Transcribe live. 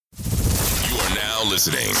now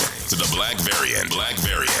listening to the Black Variant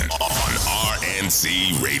on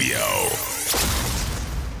RNC Radio.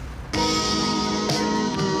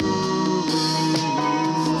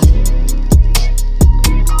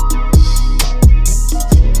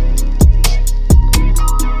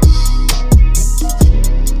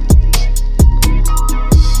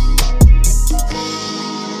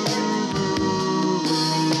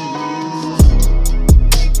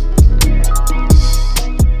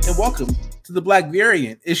 Welcome to the Black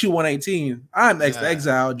Variant, issue 118. I'm X the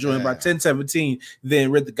Exile, joined by 1017,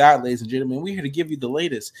 then Rid the God, ladies and gentlemen. We're here to give you the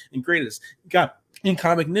latest and greatest in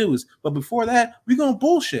comic news. But before that, we're going to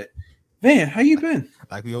bullshit. Van, how you been?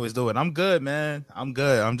 Like we always do it. I'm good, man. I'm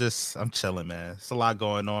good. I'm chilling, man. It's a lot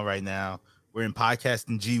going on right now. We're in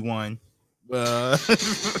podcasting G1.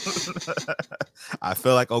 I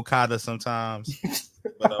feel like Okada sometimes,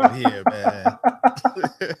 but I'm here, man.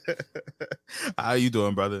 How you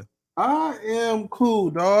doing, brother? I am cool,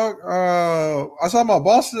 dog. I saw my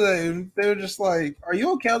boss today, and they were just like, "Are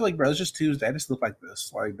you okay?" I was like, "Bro, it's just Tuesday. I just look like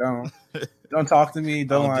this. Like, don't talk to me.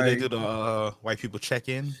 Don't like." Did they do the white people check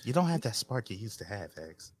in? You don't have that spark you used to have,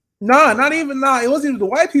 X. Nah, not even. It wasn't even the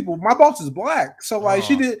white people. My boss is black, so like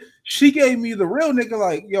she gave me the real nigga.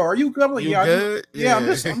 Like, yo, are you good? I'm like, you good? Yeah, I'm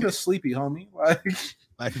just sleepy, homie. Like,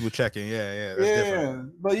 black people checking. Yeah, that's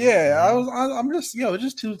different. But yeah, I'm just it's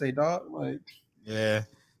just Tuesday, dog. Like, yeah.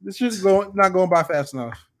 It's just not going by fast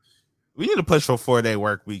enough. We need to push for 4-day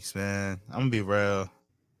work weeks, man. I'm gonna be real.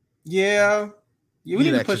 Yeah, we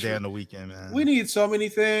need to push day on the weekend, man. We need so many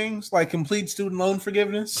things, like complete student loan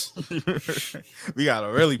forgiveness. We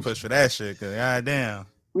gotta really push for that shit, cause goddamn.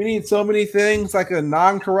 We need so many things, like a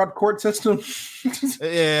non-corrupt court system.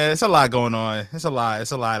 Yeah, it's a lot going on. It's a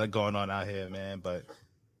lot going on out here, man. But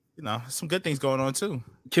you know, some good things going on too.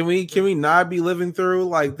 Can we not be living through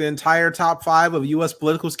like the entire top 5 of U.S.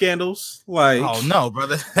 political scandals? Like, oh no,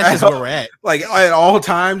 brother, that's where we're at. Like at all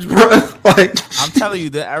times, bro. Like, I'm telling you,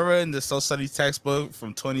 the era in the social studies textbook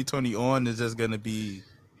from 2020 on is just gonna be,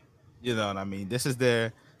 you know what I mean. This is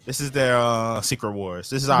their secret wars.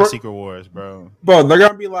 This is our secret wars, bro. Bro, they're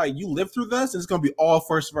gonna be like, you lived through this, and it's gonna be all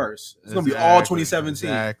first verse. It's gonna be all 2017.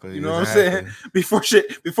 Exactly. You know what I'm saying? Before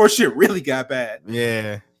shit really got bad.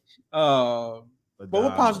 Yeah. But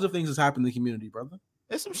what positive things has happened in the community, brother?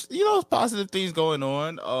 There's some, positive things going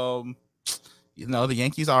on. The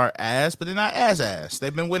Yankees are ass, but they're not ass.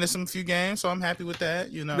 They've been winning some few games, so I'm happy with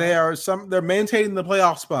that. You know, they're maintaining the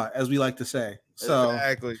playoff spot, as we like to say. So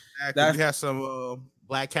exactly. We have some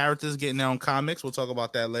black characters getting their own comics. We'll talk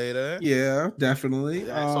about that later. Yeah, definitely.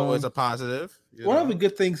 That's always a positive. One of the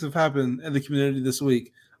good things have happened in the community this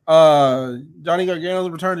week. Johnny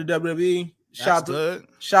Gargano's returned to WWE. Shout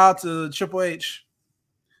out to Triple H.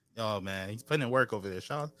 Oh man, he's putting in work over there.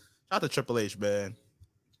 Shout out to Triple H, man.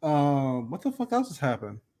 What the fuck else has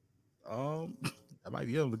happened? That might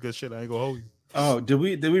be the good shit. I ain't gonna hold you. Oh, did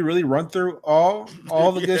we really run through all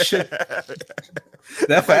the good shit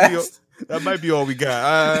that fast? That might be all we got.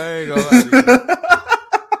 I ain't gonna lie to you.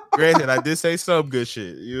 Granted, I did say some good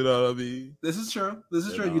shit. You know what I mean? This is true.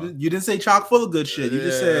 You didn't say chock full of good shit. You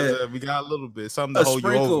just said we got a little bit, something to hold you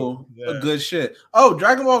over. Of good shit. Oh,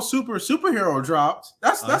 Dragon Ball Superhero dropped.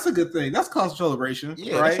 That's a good thing. That's constant celebration.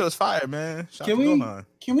 Yeah, right? That shit was fire, man. Can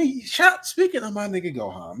we speaking of my nigga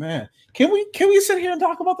Gohan, man? Can we sit here and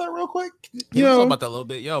talk about that real quick? Talk about that a little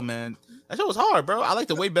bit, yo, man. That shit was hard, bro. I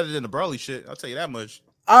liked it way better than the Broly shit. I'll tell you that much.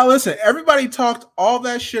 Listen, everybody talked all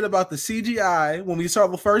that shit about the CGI when we saw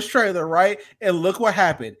the first trailer, right? And look what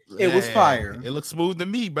happened. It was fire. It looked smooth to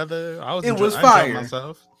me, brother. It was fire.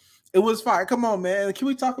 It was fire. Come on, man. Can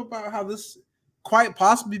we talk about how this quite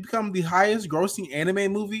possibly become the highest grossing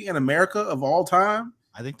anime movie in America of all time?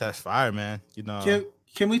 I think that's fire, man. You know.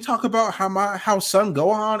 Can we talk about how Son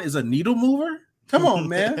Gohan is a needle mover? Come on,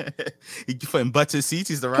 man. He putting butts in seats.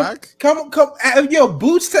 He's the Rock. Come. Yo,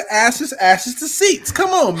 boots to asses, asses to seats. Come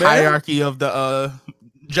on, man. Hierarchy of the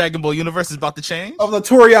Dragon Ball universe is about to change. Of the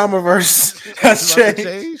Toriyama verse has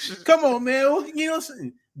changed. Come on, man. You know,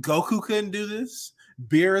 Goku couldn't do this.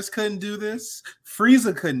 Beerus couldn't do this.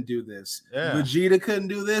 Frieza couldn't do this. Yeah. Vegeta couldn't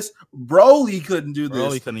do this. Broly couldn't do this.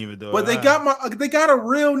 Broly couldn't even do it. But they got a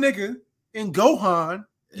real nigga in Gohan.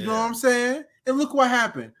 You know what I'm saying? And look what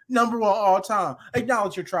happened. Number 1 all time.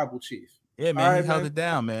 Acknowledge your tribal chief. Yeah, man. He held it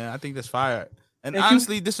down, man. I think that's fire. And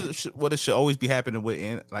honestly, this is what it should always be happening with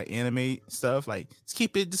anime stuff. Like, just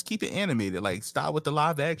keep it animated. Like, stop with the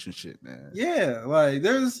live action shit, man. Yeah, like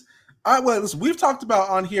we've talked about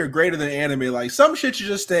on here greater than anime. Like, some shit should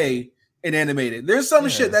just stay in animated. There's some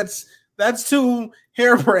shit that's too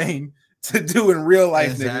harebrained to do in real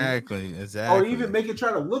life, exactly, nigga. exactly. Or even make it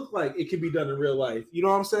try to look like it can be done in real life. You know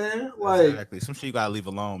what I'm saying? Like, exactly. Some shit you gotta leave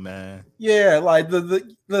alone, man. Yeah, like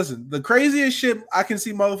listen, the craziest shit I can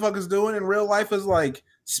see motherfuckers doing in real life is like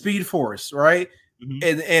Speed Force, right?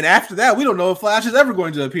 Mm-hmm. And after that, we don't know if Flash is ever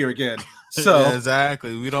going to appear again. So yeah,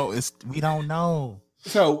 exactly. We don't know.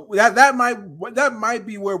 So that might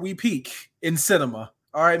be where we peak in cinema.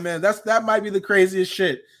 All right, man. That might be the craziest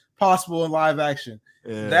shit possible in live action.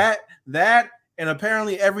 Yeah. That and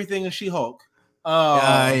apparently everything in She-Hulk.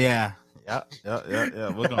 Yeah. We're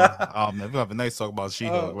gonna man, we'll have a nice talk about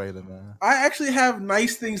She-Hulk later, man. I actually have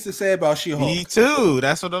nice things to say about She-Hulk. Me too.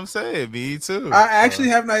 That's what I'm saying. Me too. I actually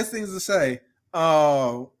have nice things to say.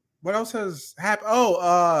 What else has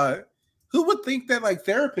happened? Who would think that like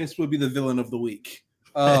Therapist would be the villain of the week?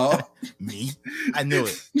 Me. I knew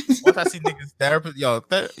it. Once I see niggas therapist,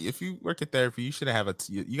 if you work at therapy, you should have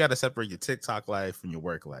you got to separate your TikTok life from your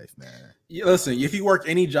work life, man. Listen, if you work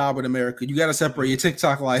any job in America, you got to separate your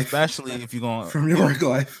TikTok life, especially if you're going from your work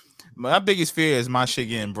life. My biggest fear is my shit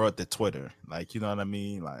getting brought to Twitter. Like, you know what I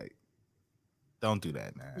mean? Like, don't do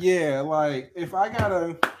that, man. Yeah, like if I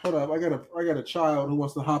gotta hold up, I got a child who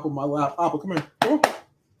wants to hop on my lap. Appa, come here,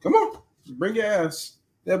 come on, bring your ass.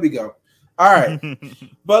 There we go. All right,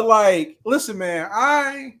 but like, listen, man,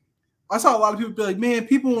 I saw a lot of people be like, man,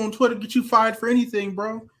 people on Twitter get you fired for anything,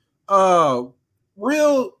 bro.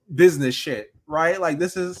 Real business shit, right? Like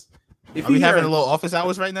this is. If Are we having a little office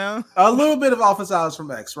hours right now? A little bit of office hours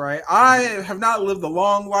from X, right? I have not lived a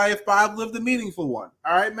long life, but I've lived a meaningful one.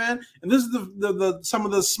 All right, man. And this is the some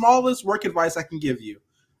of the smallest work advice I can give you.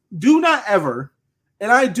 Do not ever,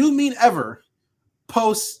 and I do mean ever,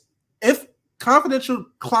 post if confidential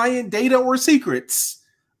client data or secrets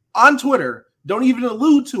on Twitter. Don't even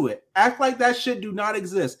allude to it. Act like that shit do not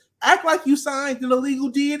exist. Act like you signed an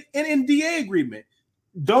illegal NDA agreement.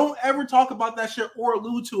 Don't ever talk about that shit or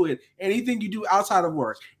allude to it. Anything you do outside of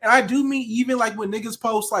work. And I do mean even like when niggas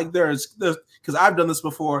post like there's because I've done this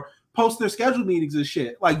before, post their scheduled meetings and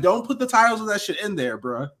shit. Like don't put the titles of that shit in there,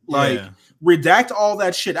 bro. Like redact all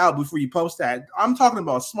that shit out before you post that. I'm talking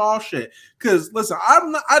about small shit. Because listen,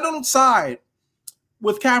 I don't side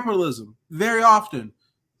with capitalism very often.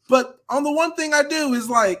 But on the one thing I do is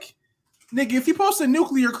like, nigga, if you post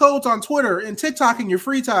nuclear codes on Twitter and TikTok in your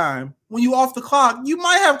free time, when you off the clock, you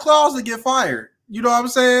might have claws to get fired. You know what I'm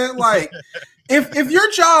saying? Like, if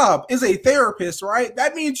your job is a therapist, right,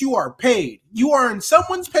 that means you are paid. You are in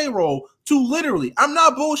someone's payroll to literally, I'm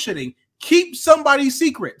not bullshitting, keep somebody's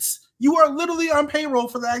secrets. You are literally on payroll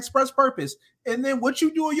for that express purpose. And then what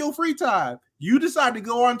you do in your free time, you decide to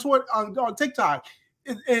go on Twitter, on TikTok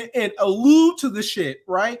and allude to the shit,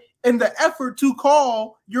 right? And the effort to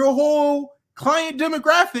call your whole client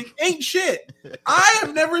demographic ain't shit. I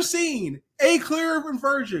have never seen a clearer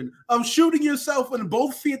version of shooting yourself in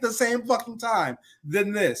both feet at the same fucking time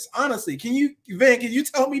than this. Honestly, can you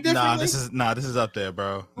tell me differently? This is up there,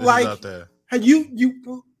 bro. This like, is up there.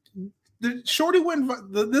 The shorty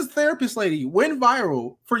this therapist lady went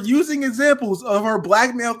viral for using examples of her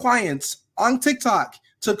black male clients on TikTok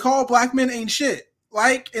to call black men ain't shit.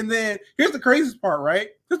 Like, and then here's the craziest part, right?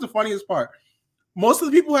 Here's the funniest part. Most of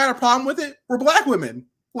the people who had a problem with it were black women.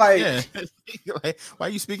 Like, yeah. Like, why are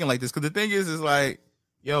you speaking like this? Because the thing is like,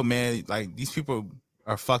 yo, man, like these people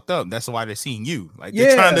are fucked up. That's why they're seeing you. Like,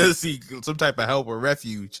 they're trying to seek some type of help or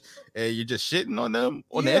refuge, and you're just shitting on them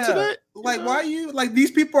on the internet. Like, why are you like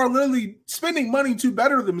these people are literally spending money to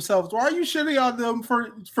better themselves? Why are you shitting on them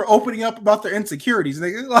for opening up about their insecurities?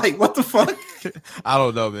 Nigga? Like, what the fuck? I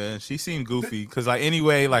don't know, man. She seemed goofy because, like,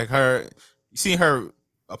 anyway, like you seen her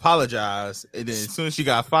apologize, and then as soon as she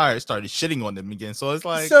got fired, started shitting on them again. So it's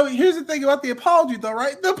like, so here's the thing about the apology, though,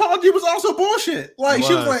 right? The apology was also bullshit. Like,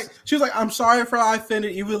 she was like, I'm sorry for how I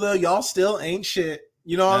offended, even though y'all still ain't shit.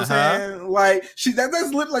 You know what I'm saying? Like,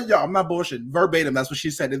 that's literally like, yo, I'm not bullshit. Verbatim, that's what she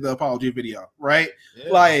said in the apology video, right?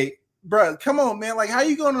 Yeah. Like, bro, come on, man. Like, how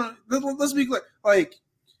you gonna? Let's be clear. Like,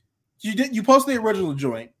 you posted the original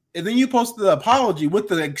joint, and then you posted the apology with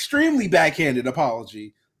the extremely backhanded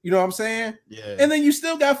apology. You know what I'm saying? Yeah. And then you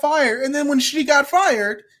still got fired. And then when she got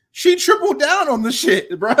fired, she tripled down on the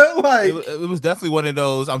shit, bro. Like, it was definitely one of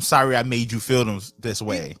those, I'm sorry I made you feel this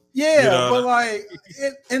way. Yeah, you know? But like,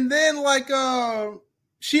 and then like,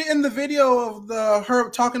 she in the video of her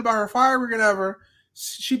talking about her firing or whatever,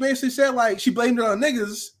 she basically said like she blamed it on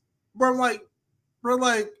niggas. Bro, like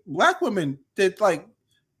black women did like,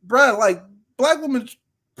 bro, like black women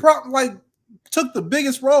took the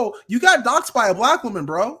biggest role. You got doxxed by a black woman,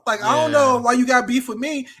 bro. Like, I don't know why you got beef with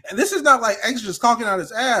me. And this is not like X just talking out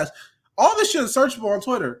his ass. All this shit is searchable on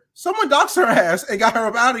Twitter. Someone doxed her ass and got her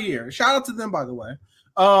up out of here. Shout out to them, by the way.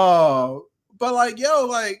 But like, yo,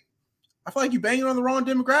 like, I feel like you're banging on the wrong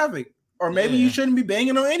demographic, or maybe you shouldn't be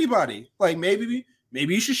banging on anybody. Like, maybe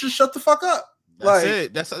you should just shut the fuck up. That's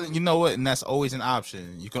it. That's, you know what, and that's always an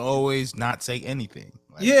option. You can always not say anything.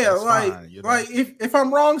 Like, yeah, like, fine, you know? Like if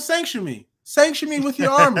I'm wrong, sanction me with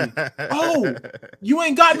your army. Oh, you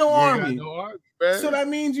ain't got no army. So that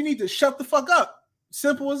means you need to shut the fuck up.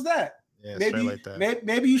 Simple as that. Yeah, maybe like that.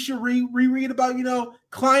 Maybe you should reread about, you know,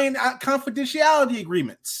 client confidentiality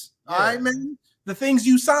agreements. Yeah. All right, man. The things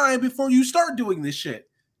you sign before you start doing this shit.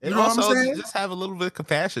 You and know also, what I'm saying? Just have a little bit of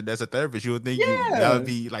compassion as a therapist. You would think that would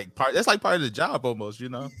be like part. That's like part of the job, almost. You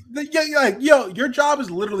know? Yeah, like, yo, your job is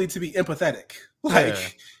literally to be empathetic.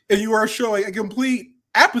 Like, if you are showing a complete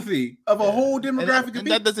apathy of a whole demographic, and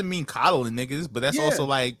that doesn't mean coddling niggas, but that's also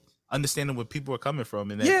like understanding where people are coming from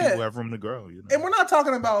and that people have room to grow. You know? And we're not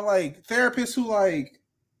talking about like therapists who like.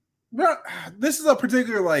 This is a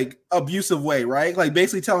particular like abusive way, right? Like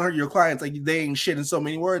basically telling her your clients like they ain't shit in so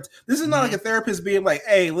many words. This is not like a therapist being like,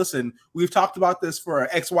 "Hey, listen, we've talked about this for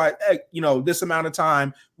X, Y, you know, this amount of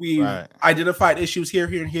time. We've identified issues here,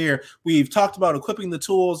 here, and here. We've talked about equipping the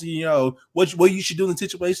tools. You know what you should do in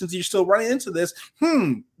situations you're still running into this.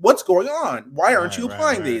 What's going on? Why aren't you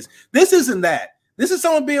applying these? This isn't that. This is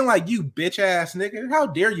someone being like, you bitch ass nigga. How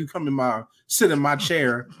dare you come sit in my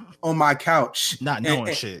chair on my couch, not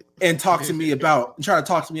knowing shit, and try to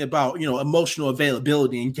talk to me about, you know, emotional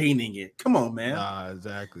availability and gaining it. Come on, man.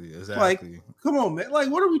 Exactly. Like, come on, man.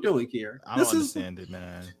 Like, what are we doing here? I don't understand it,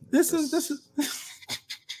 man. This is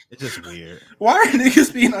it's just weird. Why are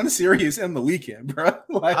niggas being unserious in the weekend, bro?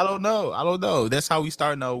 Like, I don't know. That's how we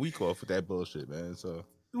starting our week off with that bullshit, man. So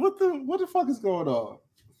what the fuck is going on?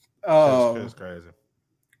 It's crazy.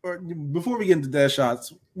 Before we get into dead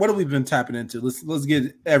shots, what have we been tapping into? Let's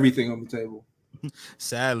get everything on the table.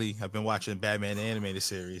 Sadly, I've been watching Batman the animated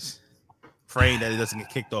series, praying that it doesn't get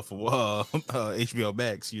kicked off of HBO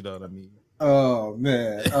Max. You know what I mean? Oh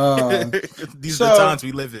man, these are the times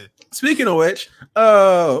we live in. Speaking of which,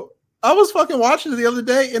 I was fucking watching it the other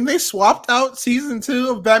day, and they swapped out season 2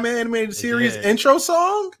 of Batman animated series intro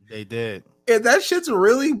song. They did. And that shit's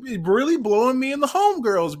really blowing me in the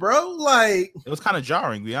homegirls, bro. Like, it was kind of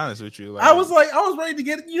jarring, to be honest with you. Like, I was ready to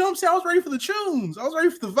get, you know what I'm saying? I was ready for the tunes. I was ready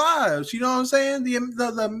for the vibes. You know what I'm saying?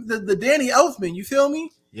 The Danny Elfman, you feel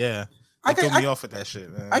me? Yeah. It threw me off with that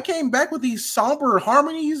shit, man. I came back with these somber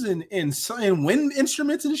harmonies and wind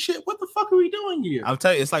instruments and shit. What the fuck are we doing here? I'll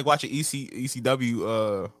tell you, it's like watching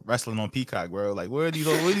ECW wrestling on Peacock, bro. Like, where are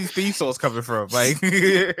these theme songs coming from? Like,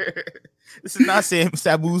 this is not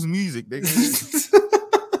Sabu's music, nigga.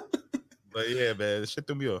 But yeah, man, shit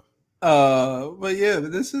threw me off. But yeah,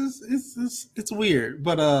 this is it's weird.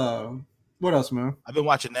 But what else, man? I've been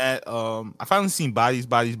watching that. I finally seen Bodies.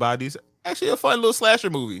 Actually, a fun little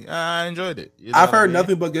slasher movie. I enjoyed it. You know I've heard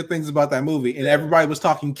nothing but good things about that movie, and everybody was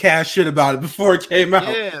talking cash shit about it before it came out.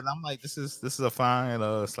 Yeah, and I'm like, this is a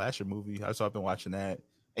fine slasher movie. So I've been watching that.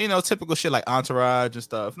 You know, typical shit like Entourage and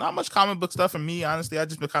stuff. Not much comic book stuff for me, honestly. I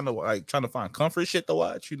just been kind of like trying to find comfort shit to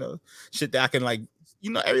watch. You know, shit that I can like.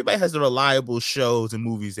 You know, everybody has the reliable shows and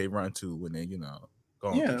movies they run to when they, you know,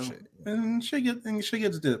 going through shit. Yeah. And shit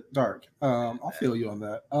gets dark. I'll feel you on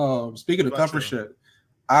that. Speaking of comfort shit.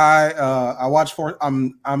 I watch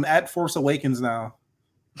I'm at Force Awakens now.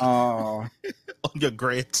 On your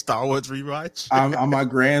grand Star Wars rewatch. I'm my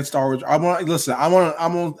grand Star Wars. I'm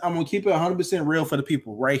gonna keep it 100% real for the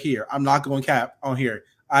people right here. I'm not going cap on here.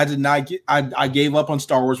 I did not get. I gave up on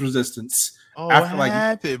Star Wars Resistance. Oh, after, what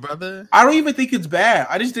happened, brother? I don't even think it's bad.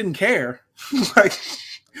 I just didn't care. Like,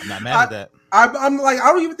 I'm not mad at that. I'm like,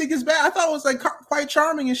 I don't even think it's bad. I thought it was like quite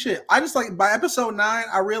charming and shit. I just like by episode 9,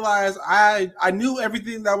 I realized I knew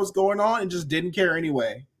everything that was going on and just didn't care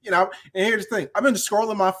anyway. You know, and here's the thing: I've been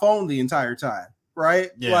scrolling my phone the entire time, right?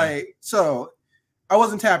 Yeah. Like, so I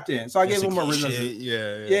wasn't tapped in, so I gave him a resistance.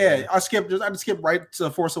 Yeah. I just skipped right to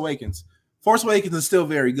Force Awakens. Force Awakens is still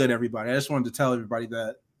very good, everybody. I just wanted to tell everybody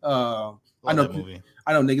that. I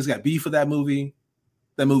know niggas got beef with that movie.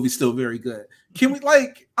 That movie's still very good. Can we,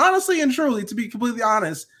 like, honestly and truly, to be completely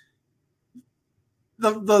honest,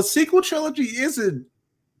 the sequel trilogy isn't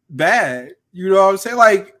bad. You know what I'm saying?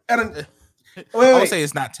 Like, I would say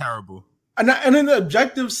it's not terrible. And in the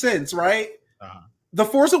objective sense, right? The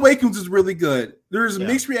Force Awakens is really good. There's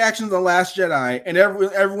mixed reactions on Last Jedi, and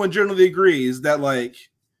everyone generally agrees that, like,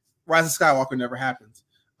 Rise of Skywalker never happens.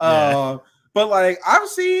 Yeah. But like I've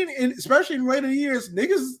seen, especially in later years,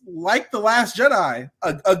 niggas like The Last Jedi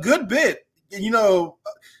a good bit. You know,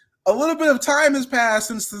 a little bit of time has passed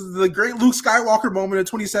since the great Luke Skywalker moment in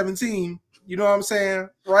 2017. You know what I'm saying,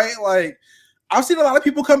 right? Like I've seen a lot of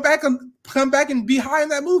people come back and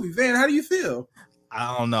behind that movie. Van, how do you feel?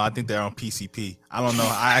 I don't know. I think they're on PCP. I don't know.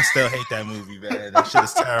 I still hate that movie, man. That shit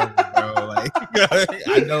is terrible, bro. Like,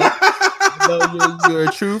 I know you're a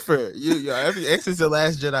truther. You're every X is the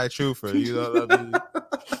Last Jedi truther. You know what I mean?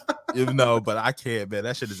 You know, but I can't, man.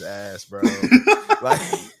 That shit is ass, bro. Like,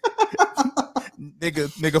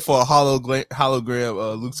 nigga for a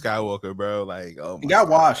hologram Luke Skywalker, bro. Like, oh my, it got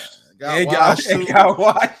washed. It got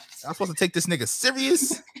washed. I'm supposed to take this nigga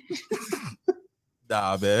serious?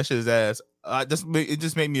 Nah, man, that shit is ass. It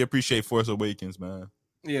just made me appreciate Force Awakens, man.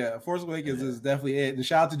 Yeah, Force Awakens is definitely it. And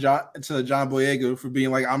shout out to John Boyega for being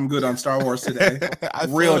like, I'm good on Star Wars today.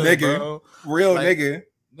 Real nigga. Bro. Real like, nigga.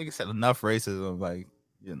 Nigga said enough racism, like,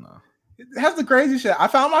 you know. That's the crazy shit. I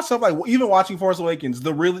found myself like even watching Force Awakens,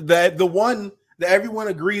 the one that everyone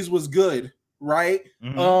agrees was good, right?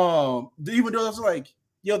 Mm-hmm. Even though it's like,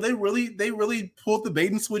 yo, they really pulled the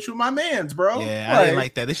bait and switch with my mans, bro. Yeah, like, I didn't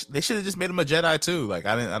like that. They should have just made him a Jedi too. Like,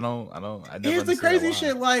 I never. Here's the crazy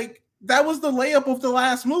shit. Like, that was the layup of the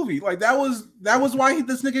last movie. Like, that was why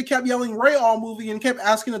this nigga kept yelling Rey all movie and kept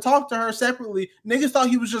asking to talk to her separately. Niggas thought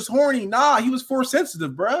he was just horny. Nah, he was Force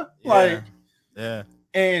sensitive, bro. Yeah. Like, yeah.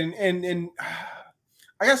 And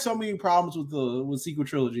I got so many problems with the sequel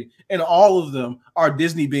trilogy, and all of them are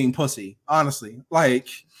Disney being pussy. Honestly, like.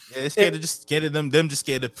 Yeah, it's scared to just scared them just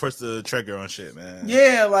scared to press the trigger on shit, man.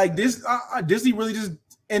 Yeah, like this Disney really just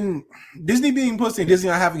and Disney being pussy and Disney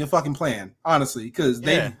not having a fucking plan, honestly, because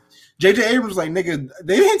JJ Abrams was like, nigga,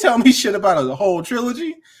 they didn't tell me shit about a whole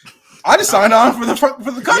trilogy. I just signed on for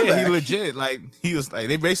the comeback. Yeah, he legit he was like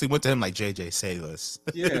they basically went to him like JJ say this.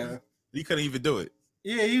 Yeah, he couldn't even do it.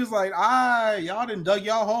 Yeah, he was like, y'all done dug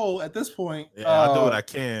y'all hole at this point. Yeah, I'll do what I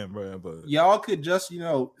can, bro. But y'all could just,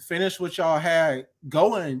 finish what y'all had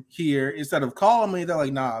going here instead of calling me. They're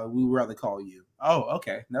like, nah, we would rather call you. Oh,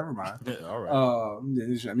 okay, never mind. Yeah, all right.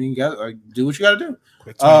 I mean, you gotta do what you gotta do.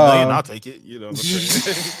 Quick 20 million, I'll take it. You know,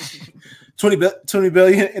 20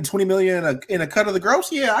 billion and 20 million in a cut of the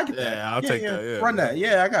gross. Yeah, I get that. Yeah, I'll take that. Yeah, run that.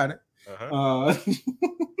 Yeah, I got it.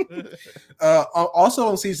 Also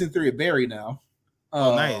on season 3 of Barry now.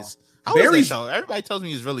 Oh, nice. How is that show? Everybody tells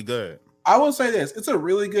me it's really good. I will say this: it's a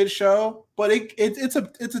really good show, but it's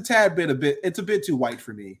a bit too white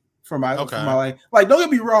for me. For my life. Like, don't get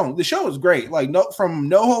me wrong, the show is great. Like, from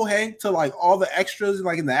NoHo Hank to like all the extras,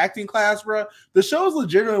 like in the acting class, bro. The show is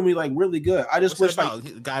legitimately like really good. I just wish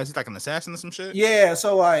like guys, he's like an assassin or some shit. Yeah,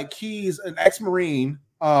 so like he's an ex-Marine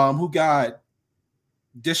who got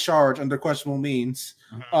discharged under questionable means,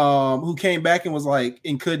 who came back and was like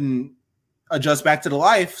and couldn't adjust back to the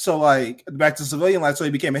life, so like back to civilian life, so he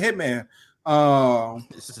became a hitman.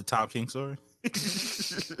 This is a Tom King story.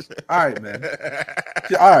 All right, man.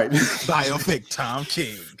 All right, biopic Tom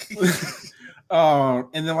King.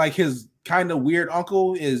 And then like his kind of weird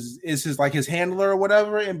uncle is his like his handler or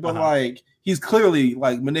whatever, and but like he's clearly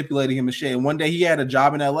like manipulating him and shit. And one day he had a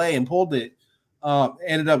job in LA and pulled it.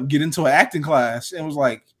 Ended up getting into an acting class and was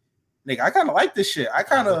like, "Nigga, I kind of like this shit. I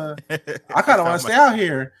kind of want to stay out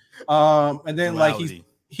here." And then like he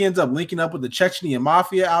ends up linking up with the Chechnya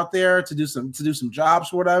mafia out there to do some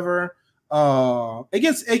jobs or whatever.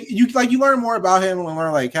 You learn more about him and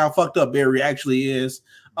learn like how fucked up Barry actually is.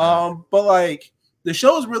 But like the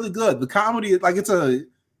show is really good. The comedy, like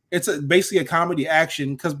it's basically a comedy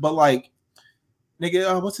action but like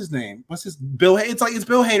nigga, what's his name? Bill? It's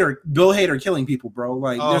Bill Hader killing people, bro.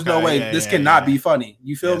 Like there's no way this cannot be funny.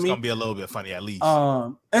 You feel me? It's gonna be a little bit funny at least.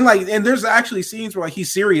 And there's actually scenes where like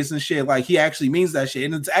he's serious and shit. Like he actually means that shit,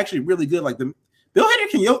 and it's actually really good. Like Bill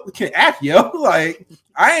Hader can act, yo. Like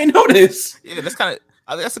I ain't know this. Yeah, that's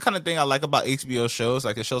the kind of thing I like about HBO shows.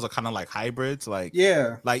 Like the shows are kind of like hybrids. Like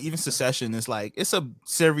like even Succession is like it's a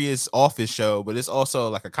serious office show, but it's also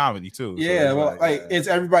like a comedy too. Yeah, so it's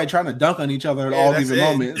everybody trying to dunk on each other at all these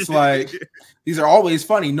moments. Like these are always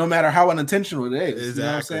funny, no matter how unintentional it is. Exactly, you know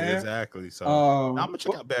what I'm saying? Exactly. So I'm gonna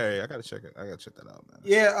check out Barry. I gotta check that out, man.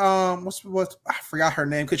 Yeah. What's I forgot her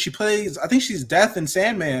name because she plays. I think she's Death in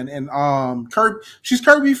Sandman and She's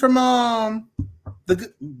Kirby from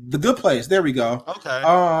The Good Place. There we go. Okay.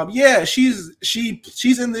 Yeah,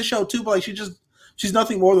 she's in this show too, but like she's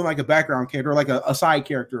nothing more than like a background character, like a side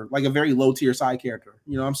character, like a very low tier side character.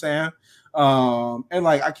 You know what I'm saying? And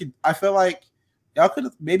like I feel like y'all could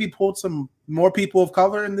have maybe pulled some more people of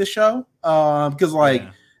color in this show. Because like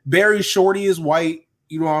Barry's shorty is white,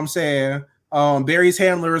 you know what I'm saying? Barry's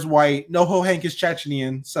handler is white. NoHo Hank is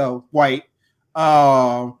Chechnyan, so white.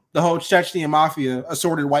 The whole Chechnya mafia,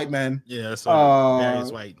 assorted white men. Yeah, various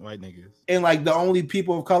white niggas. And like the only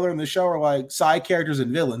people of color in the show are like side characters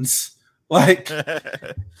and villains. Like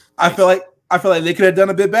I feel like they could have done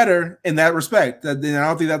a bit better in that respect. I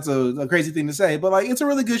don't think that's a crazy thing to say, but like it's a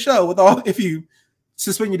really good show with all if you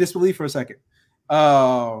suspend your disbelief for a second.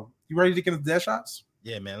 You ready to get into dead shots?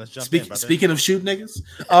 Yeah, man. Let's jump in. Speaking of shoot niggas,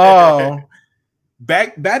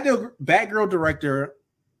 Batgirl director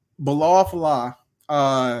Bilal Fallah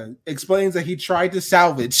explains that he tried to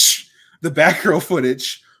salvage the Batgirl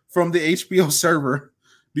footage from the HBO server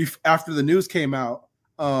after the news came out.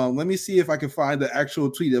 Let me see if I can find the actual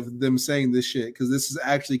tweet of them saying this shit, because this is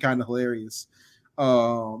actually kind of hilarious.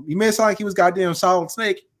 He made it sound like he was goddamn Solid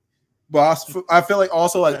Snake, but I feel like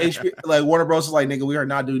also like HBO, like Warner Bros. Is like, nigga, we are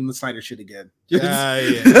not doing the Snyder shit again. Yeah.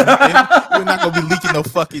 You're not gonna be leaking no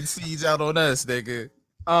fucking seeds out on us, nigga.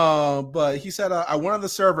 But he said, I went on the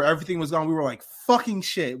server, everything was gone. We were like, fucking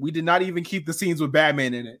shit. We did not even keep the scenes with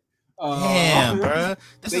Batman in it. Damn, bro.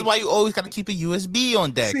 This is why you always got to keep a USB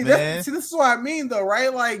on deck, man. This is what I mean, though,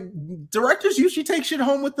 right? Like, directors usually take shit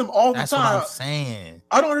home with them all the time. That's what I'm saying.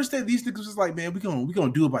 I don't understand. These niggas is like, man, we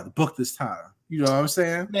gonna do it by the book this time. You know what I'm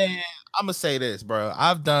saying? Man, I'm gonna say this, bro.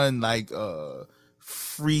 I've done like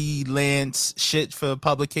freelance shit for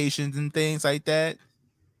publications and things like that.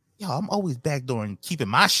 Yo, I'm always backdooring keeping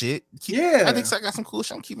my shit. I think I got some cool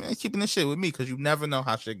shit. I'm keeping this shit with me, because you never know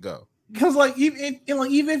how shit go. Because like even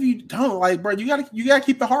if you don't, like, bro, you gotta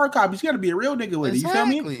keep the hard copies. You gotta be a real nigga with it. You feel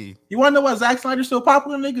me? You want to know why Zack Snyder's so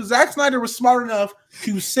popular, nigga? Zack Snyder was smart enough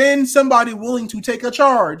to send somebody willing to take a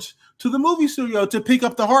charge to the movie studio to pick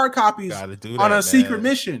up the hard copies on a secret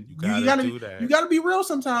mission. You gotta be real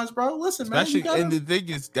sometimes, bro. Listen, especially, man. And the thing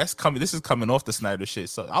is, this is coming off the Snyder shit.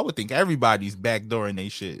 So I would think everybody's backdooring they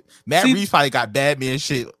shit. Matt Reeves probably got Batman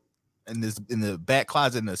shit in the back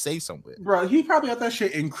closet in the safe somewhere, bro. He probably got that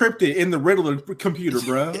shit encrypted in the Riddler computer,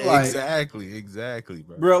 bro. Like, exactly,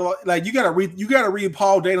 bro. Like, you gotta read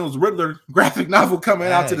Paul Dano's Riddler graphic novel coming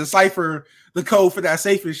out to decipher the code for that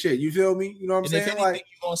safe and shit. You feel me? You know what I'm saying? If anything,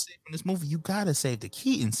 you gonna save in this movie, you gotta save the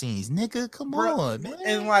Keaton scenes, nigga. Come on, man.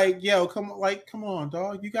 And like, yo, come on,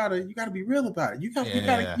 dog. You gotta be real about it. You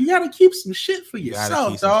gotta keep some shit for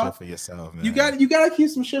yourself, dog. You gotta keep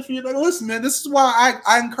some shit for yourself. Listen, man, this is why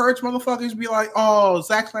I encourage motherfuckers to be like, oh,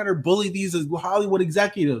 Zack Snyder bullied these Hollywood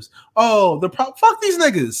executives. Oh, fuck these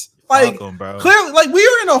niggas. Like, clearly, like, we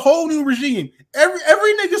are in a whole new regime.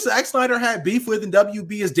 Every nigga Zack Snyder had beef with in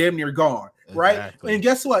WB is damn near gone, right? Exactly. And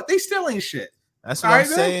guess what? They still ain't shit. That's what I'm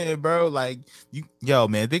saying, bro. Like,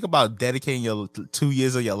 man, think about dedicating your 2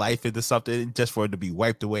 years of your life into something just for it to be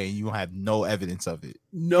wiped away and you don't have no evidence of it.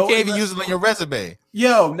 No, you can't even use it on your resume.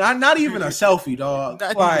 Yo, not even a selfie, dog.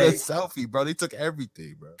 Not even a selfie, bro. They took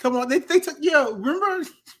everything, bro. Come on, they took. Yo, remember?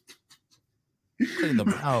 Clean them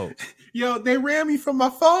out. Yo, they ran me from my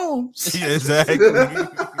phone. Yeah, exactly.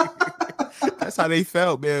 That's how they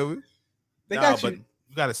felt, man. They got you.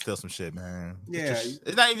 You gotta steal some shit, man. Yeah,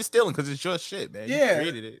 it's not even stealing because it's your shit, man. Yeah, you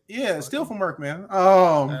created it. Yeah, steal from work, man.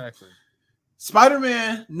 Exactly.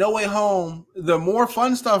 Spider-Man: No Way Home, the more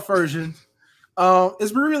fun stuff version,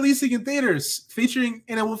 is re-releasing in theaters, and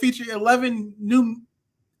it will feature 11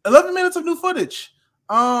 minutes of new footage.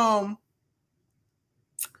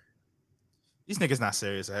 These niggas not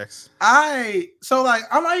serious, X. I'm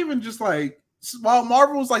not even just like, while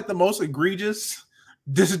Marvel's like the most egregious.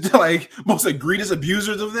 This is like most egregious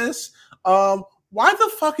abusers of this. Why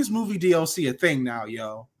the fuck is movie DLC a thing now,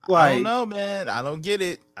 yo? Like, I don't know, man. I don't get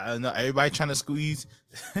it. I don't know. Everybody trying to squeeze.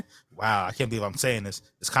 Wow, I can't believe I'm saying this.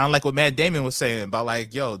 It's kind of like what Matt Damon was saying about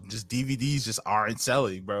like, yo, just DVDs just aren't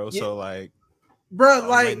selling, bro. Yeah. So like, bro,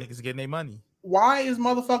 like niggas getting their money. Why is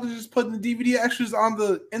motherfuckers just putting the DVD extras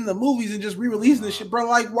in the movies and just re-releasing this shit, bro?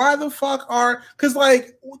 Like, why the fuck because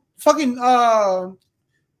like fucking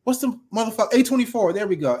what's the motherfucker? A24. There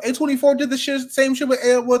we go. A24 did the same shit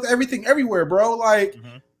with Everything Everywhere, bro. Like,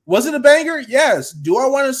 was it a banger? Yes. Do I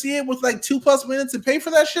want to see it with like 2+ minutes and pay for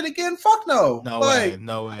that shit again? Fuck no. No way.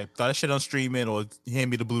 Throw that shit on streaming or hand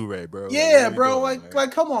me the Blu-ray, bro. Yeah, like, bro.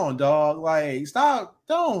 Like, come on, dog. Like, stop.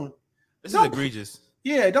 Don't. This is egregious.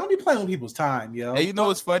 Yeah, don't be playing with people's time, yo. Hey, you know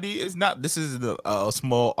what's funny? It's not. This is a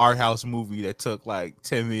small art house movie that took like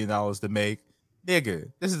 $10 million to make.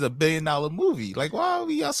 Nigga, this is $1 billion movie. Like, why are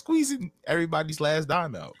we squeezing everybody's last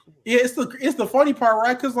dime out? Yeah, it's the funny part,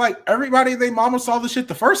 right? Because like everybody, they mama saw the shit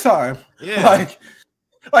the first time. Yeah,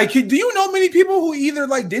 like, do you know many people who either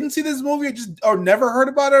like didn't see this movie or never heard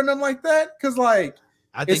about it or nothing like that? Because like,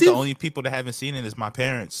 I think the only people that haven't seen it is my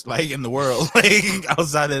parents, like in the world. Like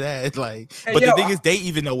outside of that, like, but the thing is, they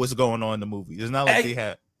even know what's going on in the movie. It's not like they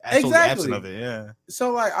have absent of it. Yeah.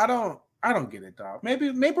 So like, I don't get it, dog. Maybe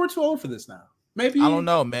we're too old for this now. Maybe I don't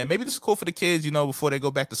know, man. Maybe this is cool for the kids, before they go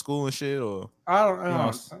back to school and shit. Or I don't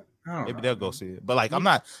know. Maybe they'll go see it. But like, I'm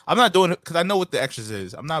not doing it because I know what the extras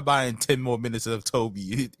is. I'm not buying 10 more minutes of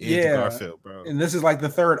Toby and Garfield, bro. And this is like the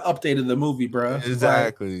third update of the movie, bro.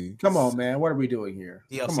 Exactly. Like, come on, man. What are we doing here?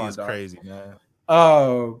 DLC come on, is dog. crazy, man.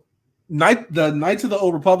 The Knights of the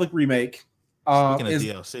Old Republic remake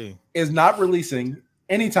DLC is not releasing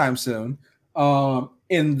anytime soon.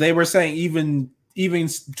 And they were saying even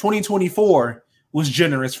 2024 was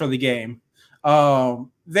generous for the game.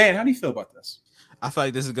 Van, how do you feel about this? I feel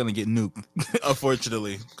like this is gonna get nuked,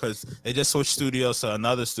 unfortunately, because they just switched studios to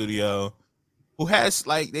another studio who has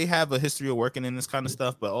like they have a history of working in this kind of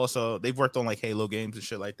stuff, but also they've worked on like Halo games and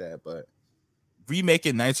shit like that. But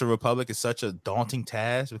remaking Knights of the Republic is such a daunting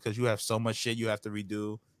task because you have so much shit you have to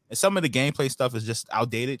redo, and some of the gameplay stuff is just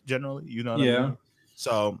outdated generally. You know what I mean?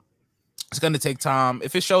 So it's gonna take time.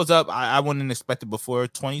 If it shows up, I wouldn't expect it before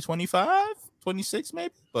 2025, 26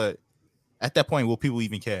 maybe. But at that point, will people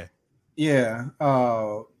even care? Yeah.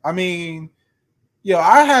 I mean,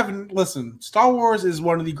 I haven't listened. Star Wars is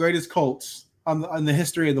one of the greatest cults on the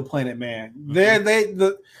history of the planet, man.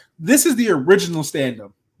 This is the original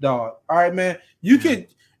stand-up, dog. All right, man.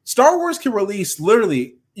 Star Wars can release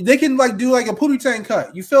literally. They can like do like a Pootie-Tang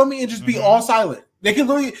cut. You feel me? And just be all silent. They can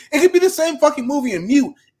literally. It could be the same fucking movie in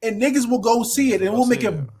mute, and niggas will go see it, and we'll make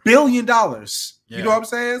 $1 billion. You know what I'm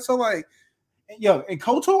saying? So like, and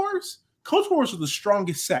KOTORs are the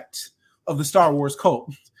strongest sect of the Star Wars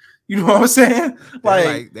cult. You know what I'm saying?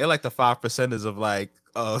 They're like the 5%ers of like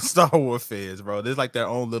Star Wars fans, bro. They're like their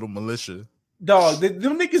own little militia. Dog,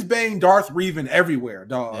 them niggas bang Darth Revan everywhere,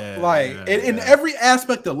 dog. In every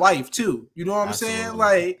aspect of life too. You know what I'm saying?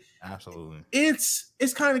 Like, absolutely.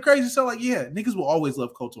 It's kind of crazy. So like, niggas will always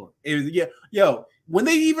love KOTOR. When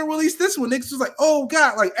they even released this one, niggas was like, oh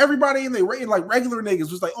god, like everybody in like regular niggas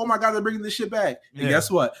was like, oh my god, they're bringing this shit back. And guess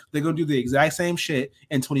what? They're gonna do the exact same shit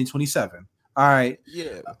in 2027. All right.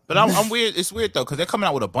 Yeah, but I'm weird. It's weird though because they're coming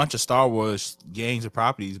out with a bunch of Star Wars games and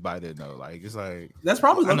properties by then though. Like it's like that's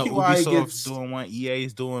probably why Ubisoft's doing one,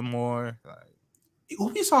 EA's doing more. Like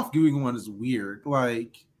Ubisoft doing one is weird.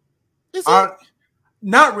 Like, is it?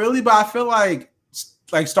 Not really, but I feel like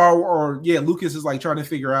Star Wars or Lucas is like trying to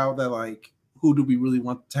figure out that like who do we really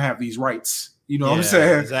want to have these rights. You know what I'm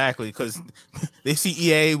saying? Exactly, because they see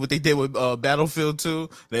EA, what they did with Battlefield 2.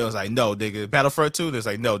 They was like, no, nigga. Battlefront 2, they're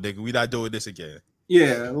like, no, nigga, we not doing this again.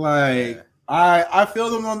 Yeah, like, I feel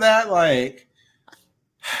them on that. Like,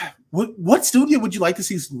 what studio would you like to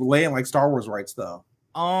see laying, like, Star Wars rights, though?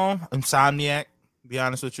 Insomniac, to be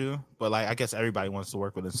honest with you. But, like, I guess everybody wants to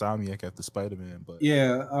work with Insomniac after Spider-Man. But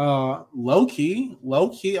low-key,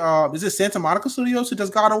 is it Santa Monica Studios who does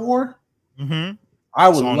God of War? Mm-hmm. I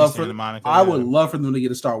would love for them to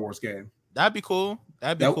get a Star Wars game. That'd be cool.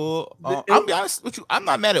 Cool. I'll be honest with you. I'm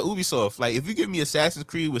not mad at Ubisoft. Like, if you give me Assassin's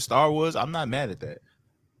Creed with Star Wars, I'm not mad at that.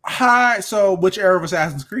 Hi. So, which era of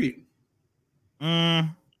Assassin's Creed?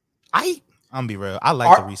 I'm gonna be real. I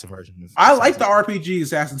like the recent version. I like the RPG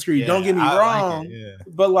Assassin's Creed. Don't get me wrong.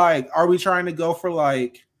 But like, are we trying to go for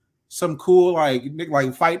like some cool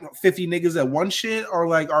like fight 50 niggas at one shit, or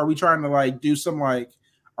like, are we trying to like do some like?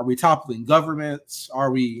 Are we toppling governments?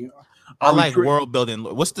 I like world building.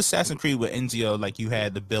 What's the Assassin's Creed with Ezio? Like you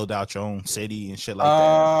had to build out your own city and shit like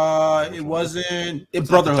that. It wasn't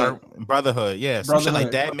Brotherhood. Brotherhood, yeah. Some shit like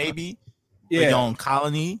that, maybe. Yeah. Your own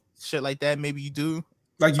colony, shit like that. Maybe you do.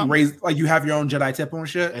 Like you have your own Jedi Temple and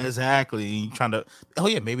shit. Exactly. You trying to?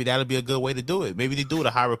 Maybe that'll be a good way to do it. Maybe they do it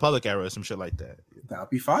a High Republic era or some shit like that. That'd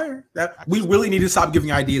be fire. We really need to stop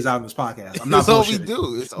giving ideas out on this podcast. I'm not. That's all we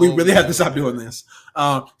do. We really have to stop doing this.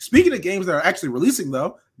 Speaking of games that are actually releasing,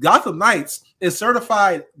 though, Gotham Knights is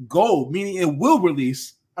certified gold, meaning it will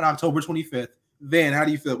release on October 25th. Van, how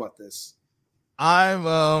do you feel about this?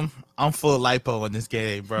 I'm full lipo in this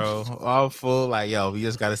game, bro. I'm full we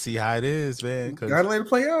just gotta see how it is, man. Gotta let it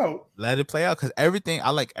play out. Let it play out, because I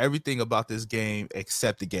like everything about this game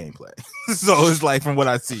except the gameplay. So it's like from what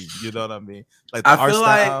I see, you know what I mean? Like the art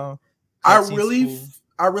style.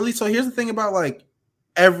 So here's the thing about like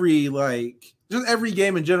every just every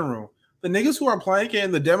game in general. The niggas who are playing it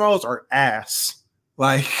in the demos are ass.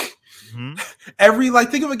 Like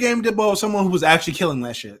think of a game demo of someone who was actually killing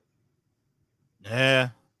that shit. Yeah.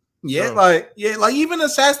 Yeah, like even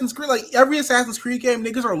Assassin's Creed, like every Assassin's Creed game,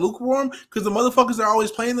 niggas are lukewarm because the motherfuckers that are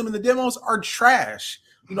always playing them in the demos are trash.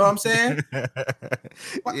 You know what I'm saying?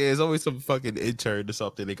 It's always some fucking intern or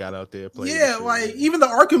something they got out there playing. Yeah, like even the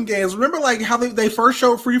Arkham games. Remember, like how they first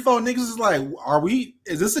showed free flow, niggas is like,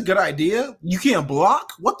 is this a good idea? You can't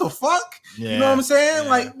block? What the fuck? Yeah, you know what I'm saying? Yeah.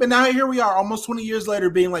 Like, but now here we are, almost 20 years later,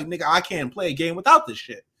 being like, nigga, I can't play a game without this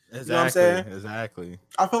shit. Exactly. You know what I'm saying? Exactly.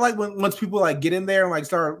 I feel like once people like get in there and like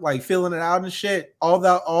start like feeling it out and shit, all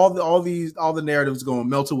the narratives going to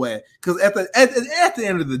melt away. Because at the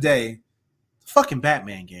end of the day, fucking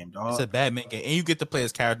Batman game, dog. It's a Batman game, and you get to play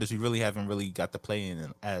as characters you really haven't got to play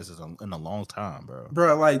in a long time, bro.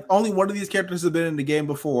 Bro, like only one of these characters have been in the game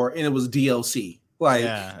before, and it was DLC. Like,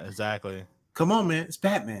 yeah, exactly. Come on, man, it's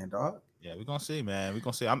Batman, dog. Yeah, we're gonna see, man. We're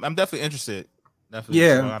gonna see. I'm definitely interested. Definitely,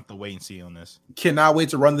 yeah. We're gonna have to wait and see on this. Cannot wait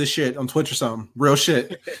to run this shit on Twitch or something. Real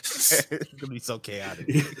shit. It's gonna be so chaotic.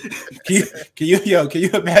 Can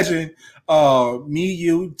you imagine me,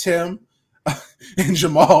 you, Tim, and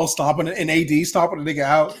Jamal stomping and AD stomping a nigga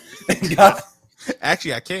out? And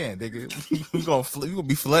Actually, I can, nigga. We gonna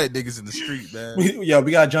be flooding niggas in the street, man.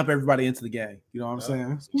 We gotta jump everybody into the game. You know what I'm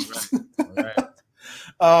saying? All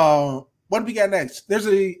right. What do we got next? There's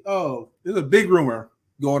a big rumor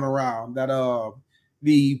going around that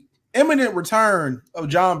the imminent return of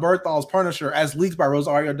John Berthal's Punisher, as leaked by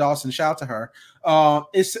Rosario Dawson, shout to her.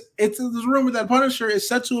 It's this rumor that Punisher is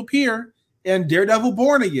set to appear in Daredevil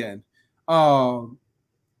Born Again.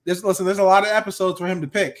 There's a lot of episodes for him to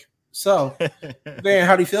pick. So, man,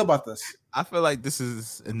 how do you feel about this? I feel like this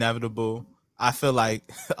is inevitable. I feel like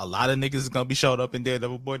a lot of niggas is gonna be showed up in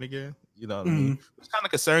Daredevil Born Again. You know what I mean? Which kind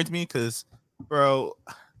of concerns me because, bro,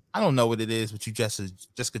 I don't know what it is with you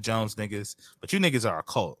Jessica Jones niggas, but you niggas are a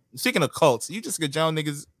cult. Speaking of cults, you Jessica Jones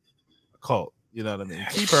niggas a cult. You know what I mean?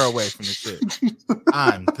 Keep her away from this shit.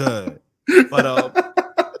 I'm good. But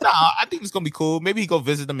I think it's gonna be cool. Maybe he go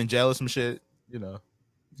visit them in jail or some shit. You know.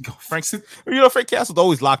 Frank Castle's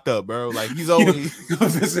always locked up, bro. Like he's always go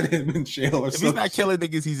visit him in jail or something. If he's not killing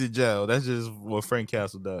niggas, he's in jail. That's just what Frank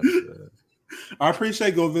Castle does. I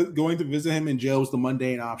appreciate going to visit him in jail was the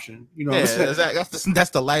mundane option. You know, that's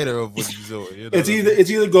the lighter of what he's doing. You know it's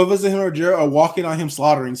either go visit him or jail or walking on him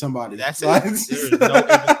slaughtering somebody. That's it. There's no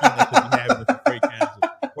that could be had with Frank Castle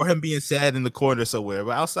or him being sad in the corner somewhere.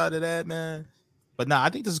 But outside of that, man. But nah, I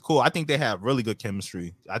think this is cool. I think they have really good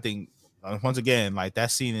chemistry. I think. Once again, like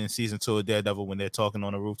that scene in season 2 of Daredevil when they're talking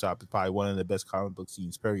on the rooftop is probably one of the best comic book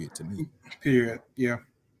scenes, period, to me. Period. Yeah.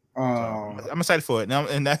 So, I'm excited for it. Now,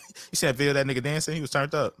 and that you see that video of that nigga dancing, he was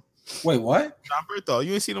turned up. Wait, what? John Berthal.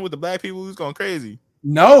 You ain't seen him with the black people who's going crazy.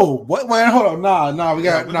 No. What? Wait, hold on. Nah. We're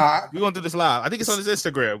gonna do this live. I think it's on his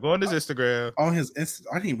Instagram. Go on his Instagram. On his I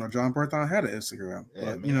didn't even know John Berthal had an Instagram. Yeah,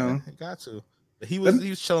 but, man, you know, he got to. He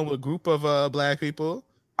was chilling with a group of black people.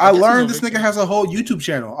 I learned this nigga has a whole YouTube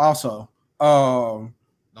channel also. No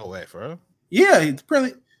way, bro. Yeah, it's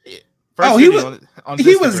pretty. Yeah. He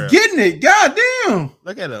was getting it. God damn.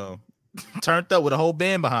 Look at him. Turned up with a whole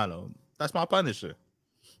band behind him. That's my Punisher.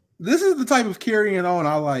 This is the type of carrying on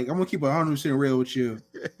I like. I'm gonna keep it 100% real with you.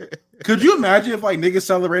 Could you imagine if like niggas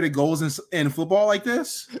celebrated goals in football like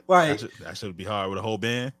this? Like that should be hard with a whole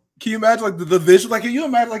band. Can you imagine like the visual? Like, can you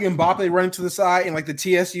imagine like Mbappe running to the side and like the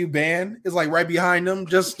TSU band is like right behind them,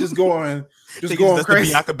 just going crazy? The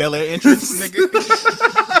Bianca Belair entrance, nigga.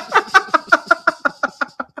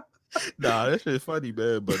 Nah, that shit funny,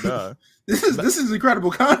 man. But nah, this is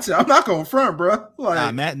incredible content. I'm not going front, bro.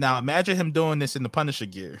 Like, now imagine him doing this in the Punisher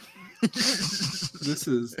gear. This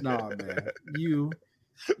is man.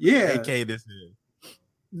 Yeah. AK this is.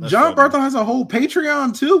 John Berthal has a whole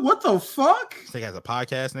Patreon too. What the fuck? He has a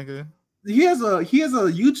podcast, nigga. He has a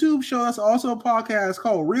YouTube show that's also a podcast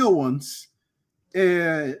called Real Ones.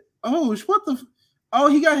 And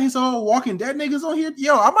he got his own Walking Dead niggas on here.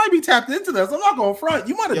 Yo, I might be tapped into this. I'm not going front.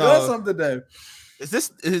 You might have done something today.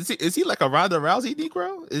 Is he like a Ronda Rousey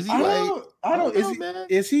Negro? Is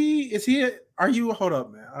he are you hold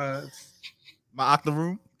up, man? My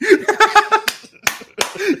Octoroom?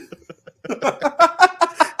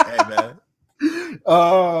 Hey man.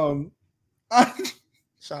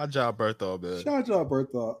 Shout out John Berthal, man. Shout out John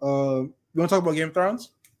Berthal. You want to talk about Game of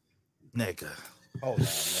Thrones? Nigga. Hold on,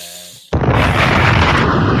 man.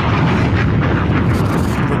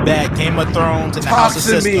 We're back. Game of Thrones and the House of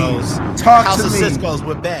Sisqos. House of Sisqos,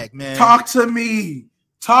 we're back, man. Talk to me.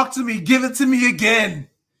 Give it to me again.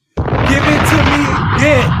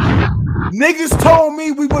 Niggas told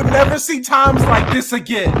me we would never see times like this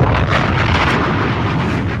again.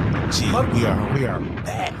 Gee, we are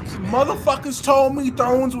back. Motherfuckers told me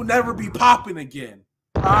Thrones would never be popping again.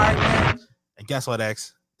 All right, man. And guess what,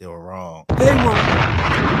 X? They were wrong.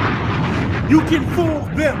 You can fool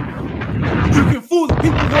them. You can fool the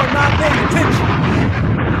people who are not paying attention.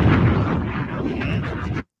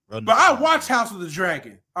 But I watch House of the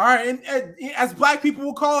Dragon. All right, and as black people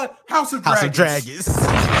will call it, House of Dragons.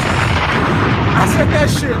 I said that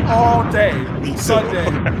shit all day Sunday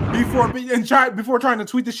before trying to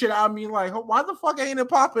tweet the shit out. I mean, like, why the fuck ain't it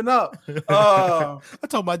popping up? I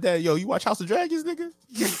told my dad, yo, you watch House of Dragons, nigga?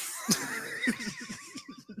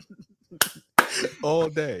 All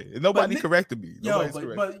day. And nobody corrected me.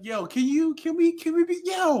 Can we be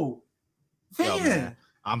man.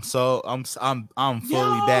 I'm fully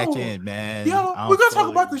back in, man. We're gonna talk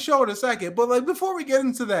about the show in a second, but like before we get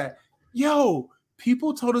into that,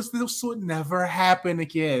 people told us this would never happen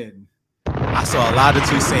again. I saw a lot of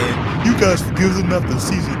tweets saying, you guys forgive enough for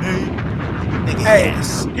season 8. Nigga, hey,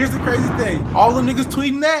 yes. Here's the crazy thing. All the niggas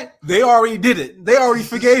tweeting that, they already did it. They already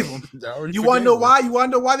forgave them. You want to know why? You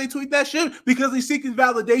want to know why they tweet that shit? Because they seeking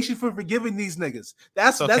validation for forgiving these niggas.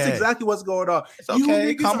 That's exactly what's going on. You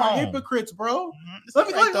niggas are hypocrites, bro.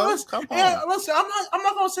 Listen, I'm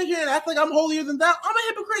not gonna sit here and act like I'm holier than thou. I'm a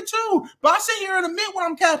hypocrite too, but I sit here and admit when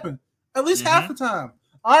I'm capping at least half the time.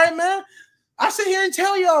 All right, man. I sit here and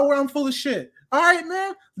tell y'all when I'm full of shit. All right,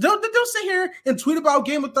 man. Don't sit here and tweet about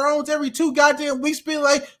Game of Thrones every 2 goddamn weeks, being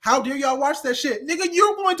like, how dare y'all watch that shit? Nigga,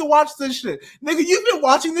 you're going to watch this shit. Nigga, you've been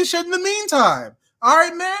watching this shit in the meantime. All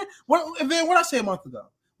right, man. What I say a month ago?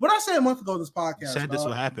 What I said a month ago in this podcast? You said this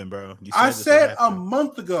would happen, bro. I said a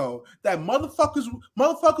month ago that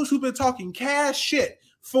motherfuckers who've been talking cash shit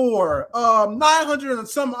for 900 and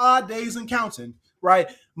some odd days and counting, right?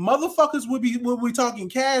 Motherfuckers would be talking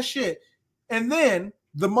cash shit. And then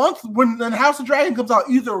the month when the House of Dragon comes out,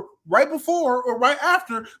 either right before or right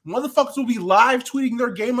after, motherfuckers will be live tweeting their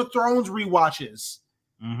Game of Thrones rewatches.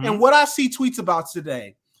 Mm-hmm. And what I see tweets about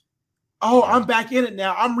today, I'm back in it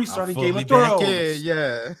now. I'm restarting Game of Thrones.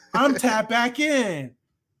 I'm tapped back in.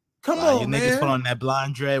 Come on, man. Niggas put on that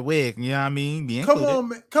blonde dread wig. You know what I mean? Come on,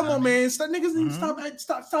 man. Niggas need to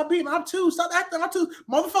stop being obtuse. Stop acting obtuse.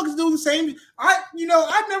 Motherfuckers doing the same. I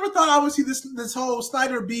never thought I would see this whole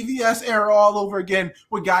Snyder BVS era all over again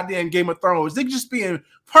with goddamn Game of Thrones. They just being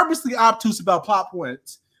purposely obtuse about plot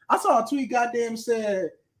points. I saw a tweet goddamn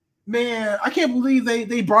said, man, I can't believe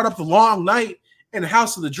they brought up the long night in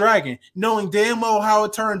House of the Dragon, knowing damn well how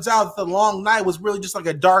it turns out that the long night was really just like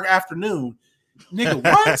a dark afternoon. Nigga,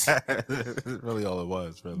 what? That's really all it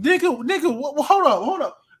was, really. Nigga, hold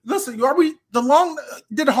up. Listen,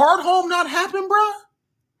 did Hard Home not happen, bro?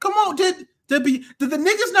 Come on, did the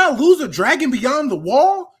niggas not lose a dragon beyond the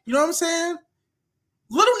wall? You know what I'm saying?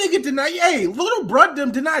 Little nigga did not, little bruh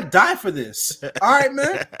them did not die for this. All right,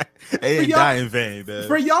 man. They didn't die in vain, man.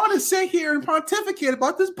 For y'all to sit here and pontificate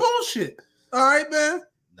about this bullshit. All right, man.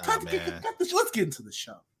 Let's get into the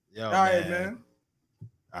show. Yo, all right, man.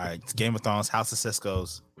 All right, it's Game of Thrones, House of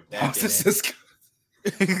Sisqo's. House of Sisqo.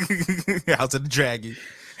 House of the Dragon.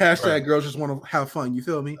 Hashtag girls just want to have fun. You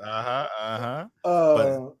feel me? But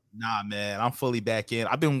nah, man, I'm fully back in.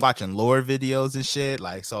 I've been watching lore videos and shit.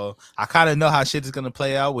 Like, so I kind of know how shit is gonna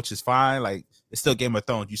play out, which is fine. Like, it's still Game of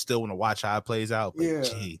Thrones. You still want to watch how it plays out. But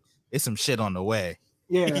gee, it's some shit on the way.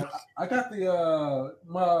 Yeah, I got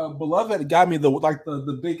my beloved got me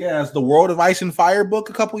the big ass The World of Ice and Fire book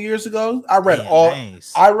a couple years ago. I read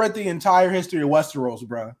I read the entire history of Westeros,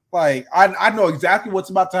 bro. Like I know exactly what's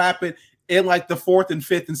about to happen in like the 4th and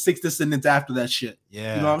 5th and 6th descendants after that shit.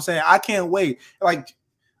 Yeah, you know what I'm saying? I can't wait. Like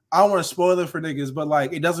I don't want to spoil it for niggas, but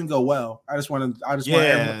like it doesn't go well.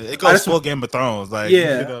 It goes full Game of Thrones. Like, you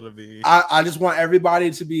know what I mean? I just want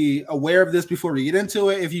everybody to be aware of this before we get into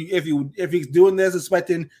it. If he's doing this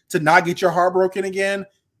expecting to not get your heart broken again,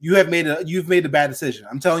 you've made a bad decision.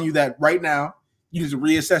 I'm telling you that right now. You need to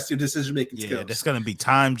reassess your decision making skills. Yeah, there's gonna be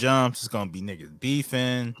time jumps. It's gonna be niggas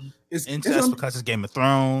beefing. It's because it's Game of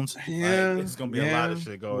Thrones. Yeah, it's gonna be a lot of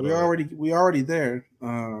shit going on. We already there.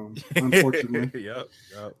 Unfortunately. Yep.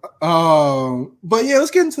 But yeah,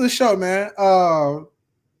 let's get into the show, man. I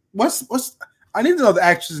need to know the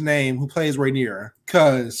actress name who plays Rhaenyra,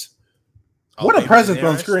 because what a presence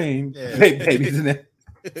on screen, baby.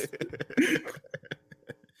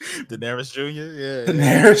 Daenerys Jr.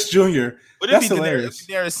 Daenerys Jr. That's hilarious.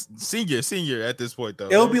 Daenerys Senior at this point, though.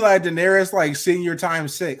 It'll be like Daenerys like senior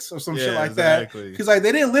times 6 or some shit like that. Because like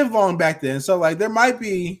they didn't live long back then, so like there might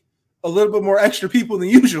be a little bit more extra people than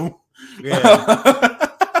usual. Yeah,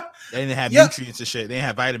 they didn't have nutrients and shit. They didn't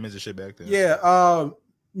have vitamins and shit back then. Yeah.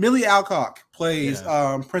 Millie Alcock plays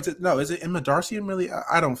Princess. No, is it Emma Darcy and Millie?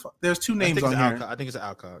 I don't. There's 2 names on here. I think it's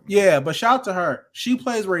Alcock. Yeah, but shout out to her. She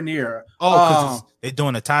plays Rhaenyra. Because they're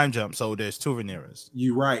doing a time jump, so there's 2 Rhaenyras.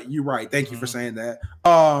 You're right. Thank you for saying that.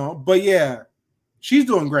 But yeah, she's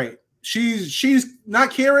doing great. She's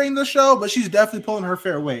not carrying the show, but she's definitely pulling her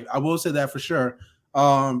fair weight. I will say that for sure.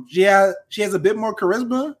 She has a bit more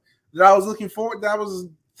charisma that I was looking for. That I was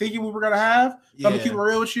thinking we were gonna have. I'm gonna keep it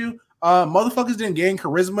real with you. Motherfuckers didn't gain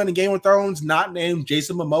charisma in Game of Thrones, not named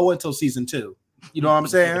Jason Momoa until season 2. You know what I'm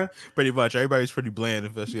saying? Pretty much. Everybody's pretty bland,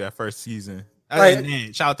 especially that first season. Like,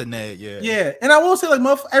 Ned. Shout out to Ned, yeah. Yeah, and I will say,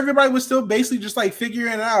 like, everybody was still basically just like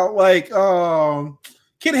figuring it out. Like,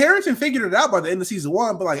 Kit Harington figured it out by the end of season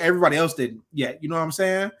 1, but like everybody else didn't yet. You know what I'm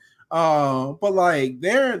saying? But like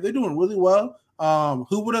they're doing really well.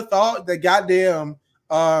 Who would have thought that goddamn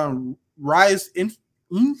Rise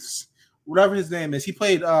Inks, whatever his name is, he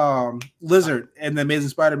played Lizard in the Amazing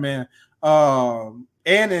Spider-Man.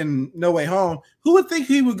 And in No Way Home, who would think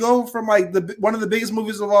he would go from like one of the biggest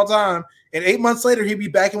movies of all time, and 8 months later he'd be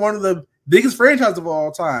back in one of the biggest franchises of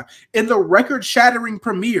all time in the record-shattering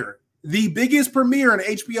premiere, the biggest premiere in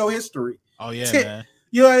HBO history. Oh yeah, man.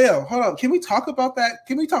 Yeah. Hold on. Can we talk about that?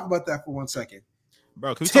 Can we talk about that for 1 second,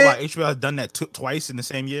 bro? Can we talk about HBO has done that twice in the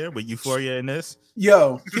same year with Euphoria and this?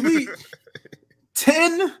 Yo, can we?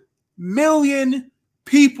 10 million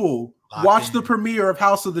people watched the premiere of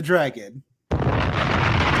House of the Dragon.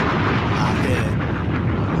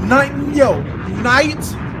 Night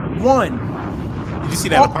 1. Did you see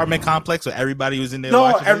that apartment complex where everybody was in there? No,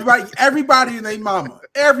 everybody and their mama,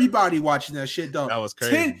 everybody watching that shit. Though that was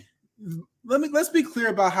crazy. Let's be clear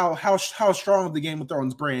about how strong the Game of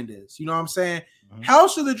Thrones brand is. You know what I'm saying? Mm-hmm.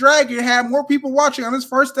 House of the Dragon had more people watching on its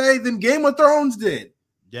first day than Game of Thrones did.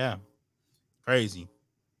 Yeah, crazy.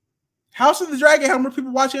 House of the Dragon had more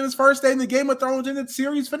people watching on its first day than the Game of Thrones in its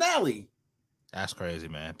series finale. That's crazy,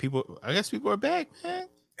 man. I guess people are back, man.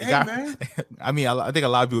 Man. I mean, I think a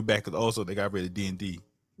lot of people are back because also they got rid of D&D.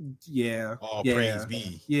 Yeah. Praise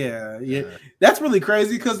be. Yeah. That's really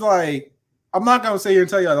crazy because, like, I'm not gonna sit here and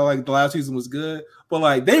tell y'all that like the last season was good, but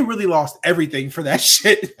like they really lost everything for that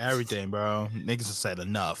shit. Everything, bro. Niggas have said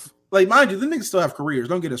enough. Like, mind you, the niggas still have careers.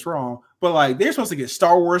 Don't get us wrong, but like they're supposed to get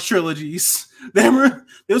Star Wars trilogies. They were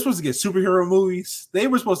supposed to get superhero movies. They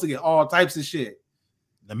were supposed to get all types of shit.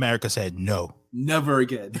 America said no, never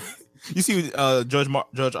again. You see what George R.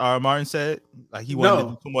 R. Martin said? Like he wanted to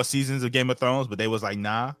do 2 more seasons of Game of Thrones, but they was like,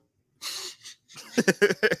 nah.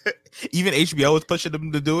 Even HBO was pushing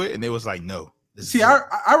them to do it, and they was like, no. See,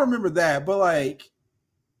 I remember that, but like,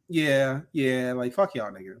 yeah, like fuck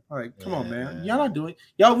y'all, nigga. Like, come on, man. Y'all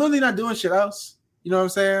literally not doing shit else. You know what I'm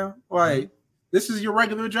saying? Like, this is your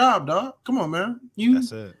regular job, dog. Come on, man.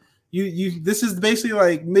 That's it. You this is basically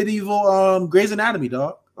like medieval Grey's Anatomy,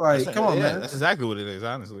 dog. Like, come on, man. That's exactly what it is,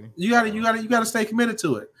 honestly. You gotta stay committed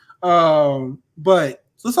to it. But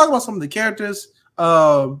let's talk about some of the characters.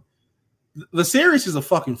 The series is a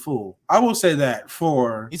fucking fool. I will say that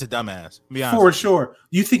he's a dumbass. Be honest for sure.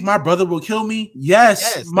 You think my brother will kill me?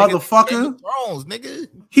 Yes, motherfucker. Thrones, nigga.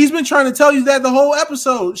 He's been trying to tell you that the whole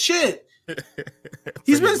episode. Shit.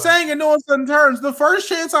 He's been saying in no uncertain terms, the first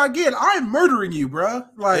chance I get, I'm murdering you, bro.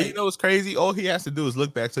 Like, you know what's crazy? All he has to do is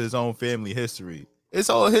look back to his own family history. It's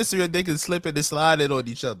all history that they can slip it and slide it on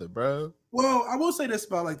each other, bro. Well, I will say this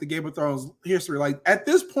about like the Game of Thrones history. Like at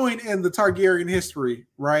this point in the Targaryen history,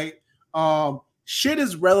 right? Shit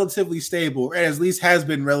is relatively stable, and at least has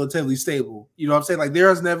been relatively stable. You know what I'm saying? Like there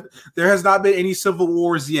has not been any civil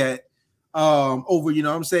wars yet over, you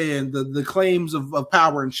know what I'm saying, the claims of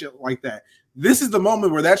power and shit like that. This is the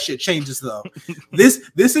moment where that shit changes though. This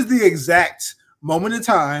is the exact moment in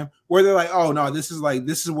time where they're like, oh no, this is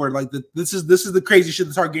where like this is the crazy shit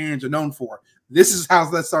the Targaryens are known for. This is how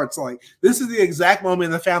that starts. Like, this is the exact moment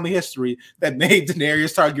in the family history that made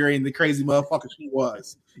Daenerys Targaryen the crazy motherfucker she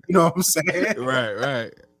was. You know what I'm saying?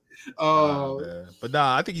 Right. But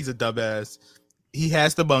nah, I think he's a dumbass. He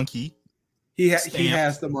has the monkey. He has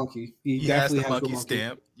the monkey. He definitely has the monkey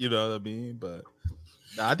stamp. You know what I mean? But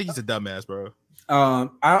nah, I think he's a dumbass, bro.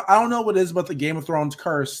 I don't know what it is about the Game of Thrones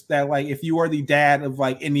curse that like if you are the dad of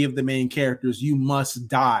like any of the main characters, you must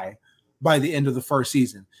die by the end of the first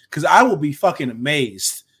season. Because I will be fucking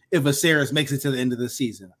amazed if Viserys makes it to the end of the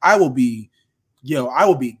season. I will be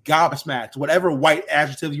gobsmacked. Whatever white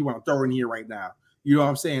adjective you want to throw in here right now. You know what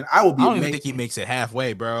I'm saying? I don't even think he makes it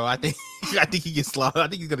halfway, bro. I think he gets slobbed. I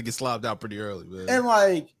think he's gonna get slobbed out pretty early, man. And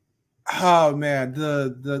like, oh man,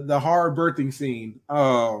 the hard birthing scene.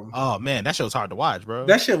 Oh man, that show's hard to watch, bro.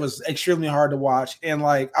 That shit was extremely hard to watch. And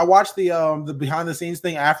like, I watched the behind the scenes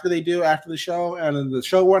thing after the show, and then the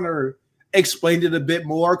showrunner explained it a bit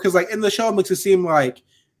more because like in the show it makes it seem like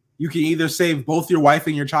you can either save both your wife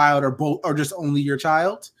and your child or just only your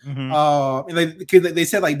child. Mm-hmm. And they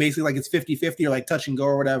said like basically like it's 50-50 or like touch and go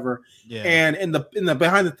or whatever. Yeah. And in the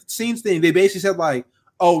behind the scenes thing, they basically said like,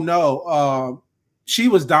 oh no, she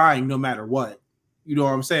was dying no matter what. You know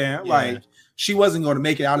what I'm saying? Yeah. she wasn't going to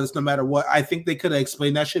make it out of this no matter what. I think they could have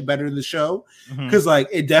explained that shit better in the show because Mm-hmm. like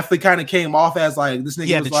it definitely kind of came off as like this nigga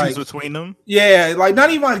He had was to like choose between them. yeah, like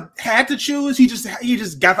not even like had to choose. He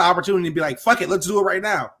just got the opportunity to be like, fuck it, let's do it right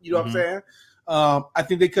now. You know what I'm saying? I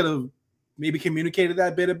think they could have maybe communicated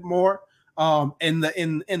that a bit more in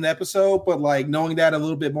the episode, but like knowing that a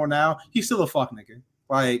little bit more now, he's still a fuck nigga.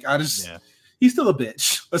 Like he's still a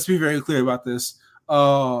bitch. Let's be very clear about this.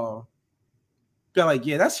 But like,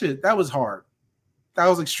 yeah, that was hard. That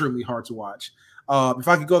was extremely hard to watch. If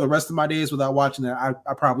I could go the rest of my days without watching that,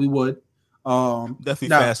 I probably would. Definitely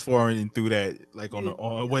fast forwarding through that like on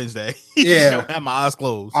a Wednesday. Yeah, have my eyes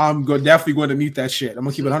closed. I'm definitely going to mute that shit. I'm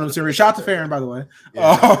gonna keep it 100% real. Shout out to Farron, by the way.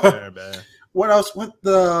 Fair, man. What else? What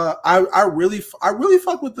the? I really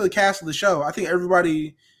fuck with the cast of the show. I think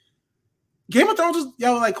everybody. Game of Thrones was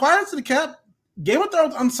like Quiet to the Cap. Game of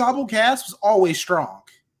Thrones ensemble cast was always strong.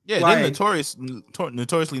 Yeah, like, they're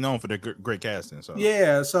notoriously known for their great casting. So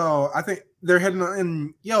yeah, so I think they're heading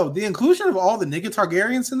in. The inclusion of all the nigga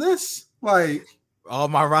Targaryens in this, like all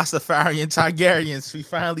my Rastafarian Targaryens, we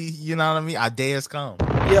finally, you know what I mean? Our day has come.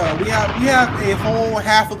 Yeah, we have a whole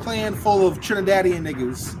half a clan full of Trinidadian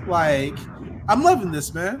niggas. Like, I'm loving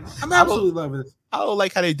this, man. I'm absolutely loving it. I don't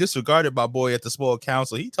like how they disregarded my boy at the small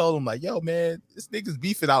council. He told him like, "Yo, man, this nigga's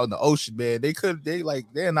beefing out in the ocean, man.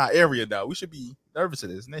 They're in our area now. We should be nervous of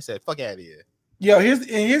this." And they said, "Fuck out of here." Yo, here's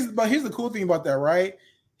the cool thing about that, right?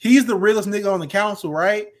 He's the realest nigga on the council,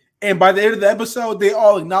 right? And by the end of the episode, they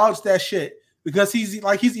all acknowledge that shit because he's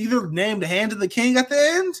either named the Hand of the King at the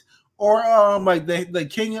end, or like the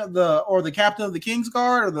king of or the captain of the King's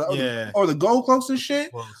Guard, or the Gold Cloaks and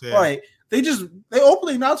shit. Well, yeah. Like they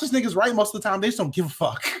openly announce this nigga's right most of the time. They just don't give a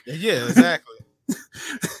fuck. Yeah, exactly.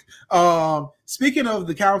 Speaking of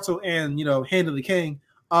the council and Hand of the King,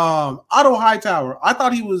 Otto Hightower, I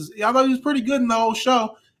thought he was pretty good in the whole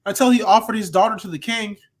show until he offered his daughter to the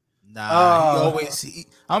king. Nah, I'm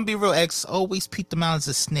gonna be real. X always peeped him out as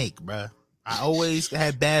a snake, bro. I always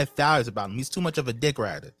had bad thoughts about him. He's too much of a dick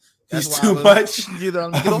rider. That's He's too much. Get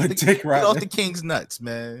off the king's nuts,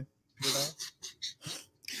 man.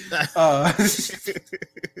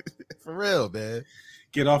 For real, man.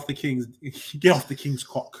 Get off the king's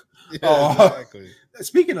cock. Yeah, exactly.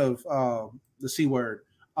 Speaking of the C word,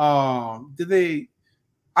 I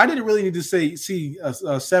didn't really need to see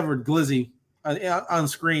a severed glizzy on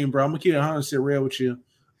screen, bro. I'm gonna keep it 100% real with you.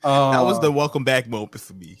 That was the welcome back moment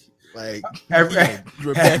for me. Like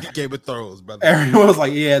you're back in Game of Thrones, brother. Everyone was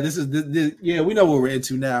like, "Yeah, this is yeah, we know what we're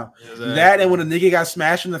into now." Exactly. That and when a nigga got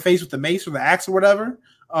smashed in the face with the mace or the axe or whatever.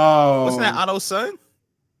 Wasn't that Otto's son?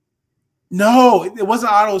 No, it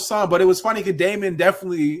wasn't Otto's son, but it was funny because Damon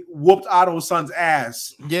definitely whooped Otto's son's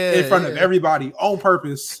ass in front of everybody on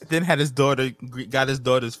purpose. Then got his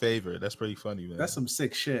daughter's favor. That's pretty funny, man. That's some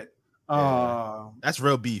sick shit. That's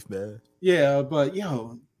real beef, man. Yeah, but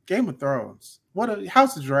Game of Thrones.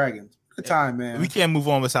 House of Dragons. What a time, man. We can't move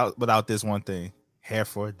on without this one thing. Hair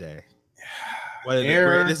for a Day. One of the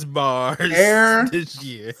greatest bars this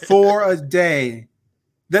year. For a Day.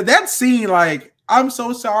 That scene, like, I'm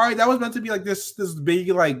so sorry. That was meant to be like this big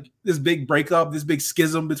breakup, this big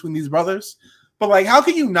schism between these brothers. But like, how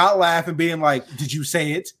can you not laugh and being like, did you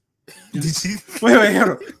say it? Wait.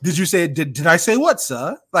 Did you say it? Did I say what,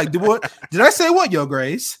 sir? Like, did I say what, Your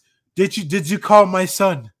Grace? Did you call my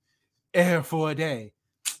son heir for a day?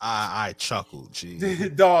 I chuckled, gee.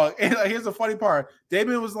 Dog. And here's the funny part.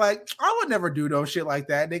 Damon was like, I would never do no shit like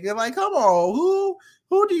that, nigga. Like, come on,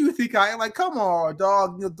 who do you think I am? Like, come on,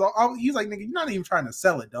 dog. He's like, nigga, you're not even trying to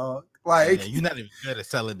sell it, dog. Like, you're not even good at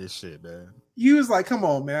selling this shit, man. He was like, come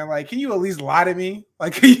on, man. Like, can you at least lie to me?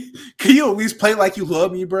 Like, can you at least play like you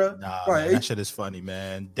love me, bro? Nah, like, man, that shit is funny,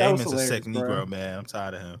 man. Damon's a sick Negro, man. I'm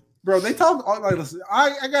tired of him. Bro, they talk like, listen,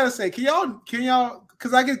 I gotta say, can y'all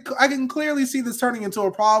because I can clearly see this turning into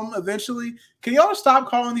a problem eventually. Can y'all stop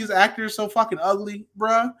calling these actors so fucking ugly,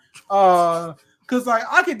 bro? Because like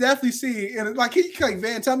I could definitely see, and like,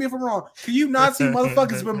 Van, tell me if I'm wrong. Can you not see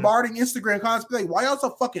motherfuckers bombarding Instagram comments like, why y'all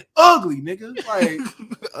so fucking ugly, nigga? Like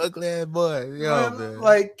ugly ass boy, man.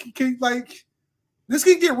 Like this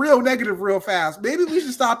can get real negative real fast. Maybe we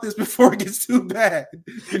should stop this before it gets too bad.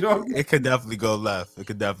 You know, it could definitely go left. Man.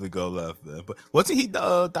 But wasn't he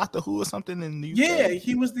Doctor Who or something in the UK? Yeah,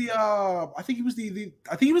 he was the I think he was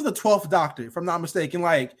the 12th Doctor, if I'm not mistaken.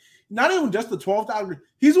 Like, not even just the 12th Doctor.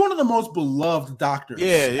 He's one of the most beloved doctors.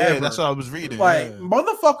 Yeah, ever. That's what I was reading. Like,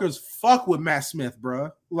 motherfuckers fuck with Matt Smith,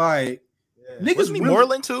 bro. Like, niggas. Wasn't he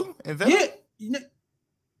Moreland too? Yeah.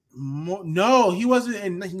 No, he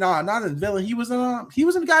wasn't not in Villain. He was in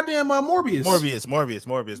goddamn Morbius.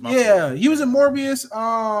 Morbius. Yeah, he was in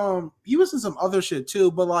Morbius. He was in some other shit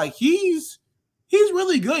too, but like he's He's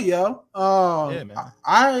really good, yo. Yeah, man.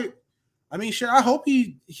 I mean, shit. I hope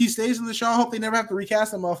he stays in the show. I hope they never have to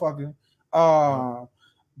recast that motherfucker.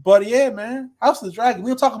 But yeah, man, House of the Dragon.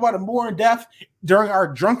 We'll talk about it more in depth during our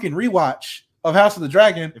drunken rewatch of House of the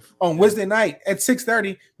Dragon on Wednesday night at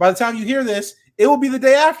 6:30. By the time you hear this, it will be the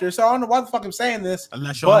day after. So I don't know why the fuck I'm saying this.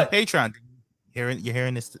 Unless you're on the Patreon, you're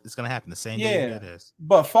hearing this. It's gonna happen the same day you hear this.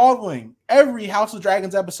 But following every House of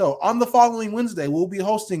Dragons episode on the following Wednesday, we'll be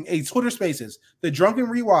hosting a Twitter Spaces, the drunken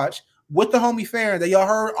rewatch with the homie Farron that y'all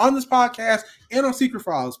heard on this podcast and on Secret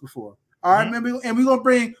Files before. All right, man, and we're gonna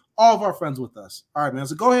bring all of our friends with us. All right, man.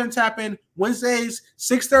 So go ahead and tap in Wednesdays,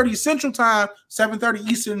 6:30 Central Time, 7:30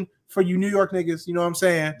 Eastern for you New York niggas. You know what I'm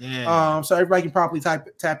saying? Yeah. So everybody can properly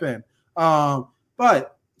tap in.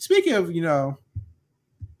 But speaking of,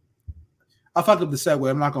 I fucked up the segue.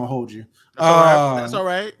 I'm not gonna hold you. That's all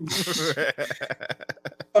right.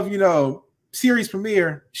 Of series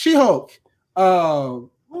premiere, She-Hulk. Van,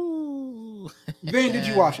 did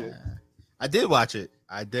you watch it? I did watch it.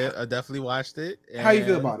 I definitely watched it. How you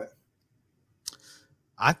feel about it?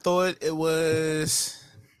 I thought it was.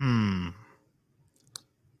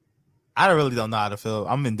 I really don't know how to feel.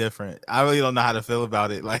 I'm indifferent. I really don't know how to feel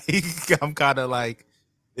about it. Like I'm kind of like,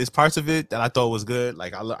 there's parts of it that I thought was good.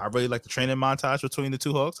 Like I really like the training montage between the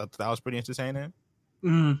two Hulks. I thought that was pretty entertaining.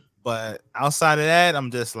 But outside of that,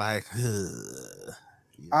 I'm just like,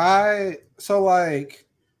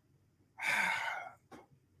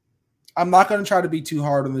 I'm not going to try to be too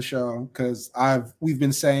hard on the show because we've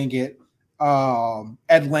been saying it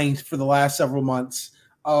at length for the last several months.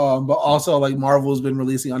 But also, like, Marvel has been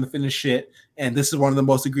releasing unfinished shit, and this is one of the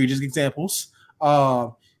most egregious examples.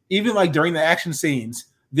 Even like during the action scenes,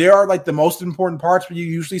 there are like the most important parts where you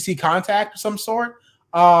usually see contact of some sort.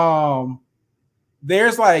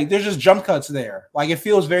 There's just jump cuts there. Like it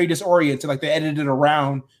feels very disoriented, like they edited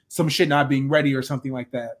around some shit not being ready or something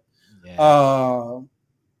like that. Yeah.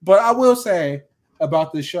 But I will say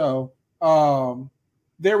about this show,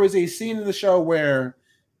 there was a scene in the show where,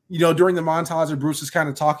 during the montage where Bruce is kind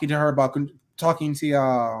of talking to her about talking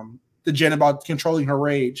to Jen about controlling her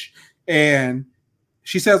rage. And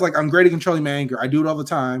she says, like, I'm great at controlling my anger. I do it all the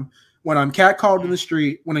time. When I'm catcalled in the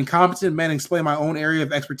street, when incompetent men explain my own area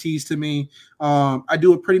of expertise to me, I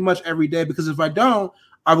do it pretty much every day because if I don't,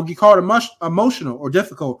 I will get called emotional or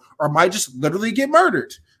difficult or might just literally get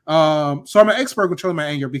murdered. So I'm an expert at controlling my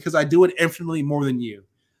anger because I do it infinitely more than you.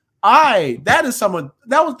 That's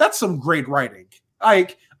some great writing.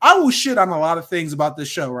 Like, I will shit on a lot of things about this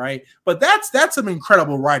show, right? But that's some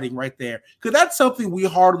incredible writing right there. Because that's something we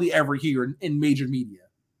hardly ever hear in major media.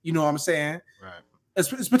 You know what I'm saying? Right.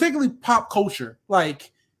 It's particularly pop culture.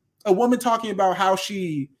 Like a woman talking about how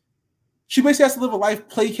she basically has to live a life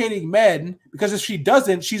placating men because if she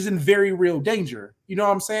doesn't, she's in very real danger. You know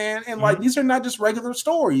what I'm saying? And like these are not just regular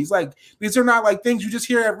stories. Like these are not like things you just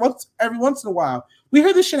hear every once in a while. We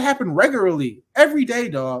hear this shit happen regularly, every day,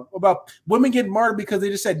 dog, about women getting murdered because they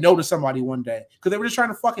just said no to somebody one day because they were just trying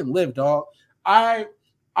to fucking live, dog. I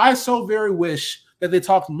so very wish that they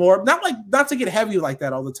talked more, not to get heavy like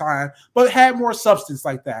that all the time, but had more substance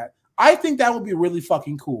like that. I think that would be really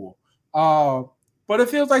fucking cool. But it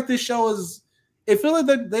feels like this show it feels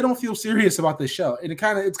like they don't feel serious about this show, and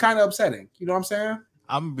it's kind of upsetting. You know what I'm saying?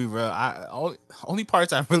 I'm gonna be real. Only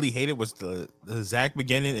parts I really hated was the Zach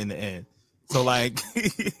beginning and the end. So like,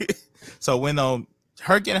 so when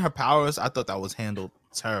her getting her powers, I thought that was handled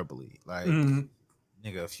terribly. Like,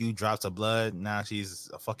 nigga, a few drops of blood, now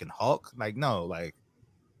she's a fucking Hulk. Like, no, like,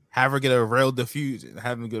 have her get a real diffusion,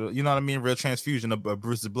 have her get you know what I mean, real transfusion of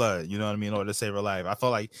Bruce's blood. You know what I mean, in order to save her life. I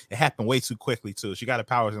felt like it happened way too quickly too. She got her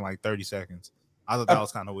powers in like 30 seconds. I thought that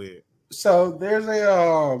was kind of weird. So there's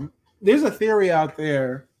a theory out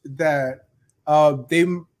there that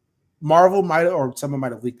Marvel might, or someone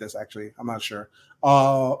might have leaked this actually. I'm not sure.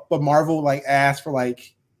 But Marvel like asked for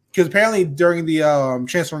like, because apparently during the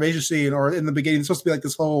transformation scene or in the beginning, it's supposed to be like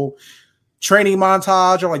this whole training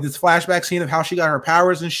montage or like this flashback scene of how she got her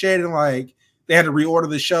powers and shit, and like they had to reorder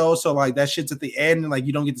the show, so like that shit's at the end and like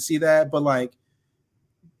you don't get to see that, but like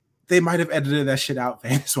they might have edited that shit out.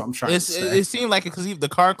 That's what I'm trying to say. It seemed like it because the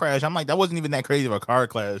car crash. I'm like, that wasn't even that crazy of a car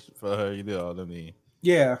crash for her. You know what I mean?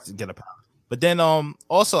 Yeah. To get a power. But then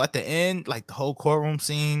also at the end, like the whole courtroom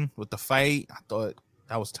scene with the fight, I thought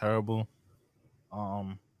that was terrible.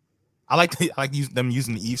 I like them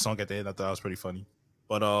using the Eve song at the end. I thought that was pretty funny.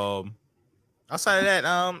 But outside of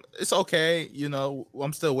that, it's okay. You know,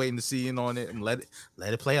 I'm still waiting to see in on it and let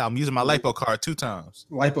it play out. I'm using my lipo card 2 times.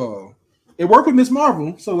 Lipo. It worked with Miss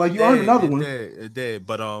Marvel, so like you earned another one. It did.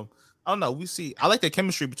 But I don't know. We see. I like the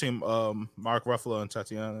chemistry between Mark Ruffalo and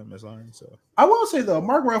Tatiana Maslany. So I will say though,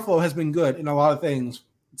 Mark Ruffalo has been good in a lot of things,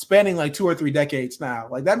 spanning like 2 or 3 decades now.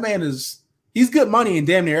 Like that man he's good money in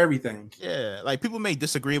damn near everything. Yeah, like people may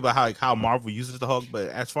disagree about how Marvel uses the Hulk, but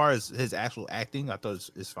as far as his actual acting, I thought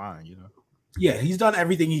it's fine. You know. Yeah, he's done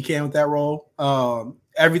everything he can with that role.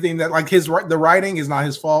 Everything that like the writing is not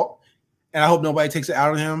his fault, and I hope nobody takes it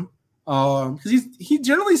out of him. Because he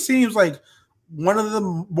generally seems like one of the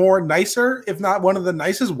more nicer, if not one of the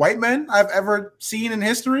nicest white men I've ever seen in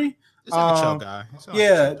history. He's like a chill guy.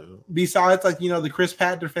 Yeah. Besides, like the Chris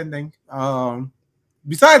Pratt defending.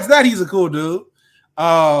 Besides that, he's a cool dude.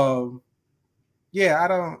 Yeah, I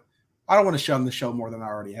don't want to shun the show more than I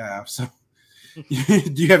already have. So, do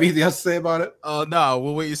you have anything else to say about it? No,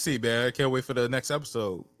 we'll wait and see, man. I can't wait for the next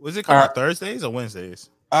episode. Was it coming out Thursdays or Wednesdays?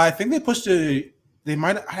 I think they pushed it. They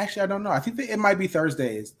might actually. I don't know. I think it might be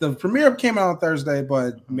Thursdays. The premiere came out on Thursday,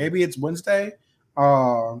 but maybe it's Wednesday.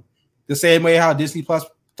 The same way how Disney Plus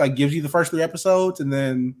like gives you the first 3 episodes and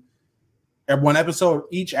then 1 episode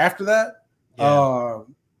each after that. Yeah.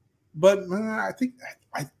 But I think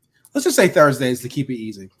let's just say Thursdays to keep it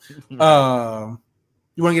easy. You want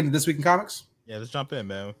to get into This Week in Comics? Yeah, let's jump in,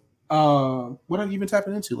 man. What have you been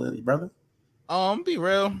tapping into lately, brother? Be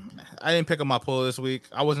real. I didn't pick up my pull this week.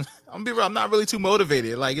 I'm be real. I'm not really too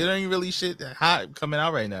motivated. Like it ain't really shit hot coming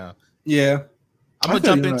out right now. Yeah, I'm gonna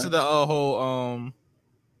jump into the whole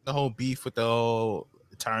beef with the whole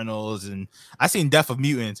Eternals, and I seen Death of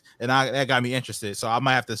Mutants, and that got me interested. So I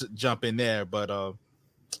might have to jump in there. But I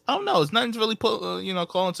don't know. It's nothing's really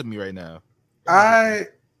calling to me right now. I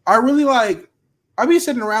really like. I be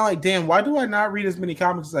sitting around like, damn, why do I not read as many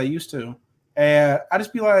comics as I used to? And I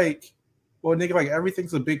just be like, well, nigga, like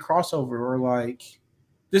everything's a big crossover, or like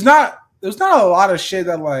there's not a lot of shit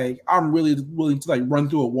that like I'm really willing to like run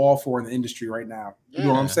through a wall for in the industry right now. You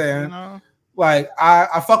know what I'm saying? Like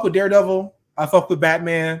I fuck with Daredevil, I fuck with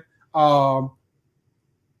Batman. I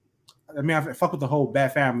fuck with the whole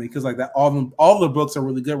Bat family because like that all the books are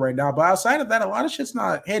really good right now. But outside of that, a lot of shit's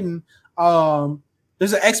not hidden.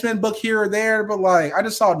 There's an X-Men book here or there, but like I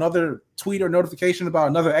just saw another tweet or notification about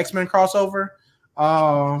another X-Men crossover.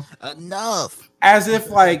 Enough. As if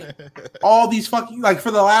like all these fucking like for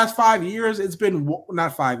the last 5 years, it's been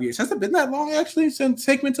not 5 years. Has it been that long actually since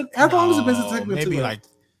Hickman took? How long has it been since Hickman took? Maybe like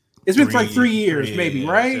it's been for like 3 years, maybe,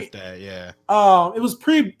 right? That, yeah. It was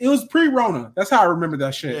pre-Rona. That's how I remember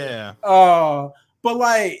that shit. Yeah. But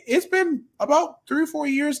like it's been about 3 or 4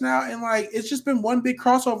 years now, and like it's just been one big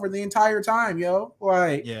crossover the entire time, yo.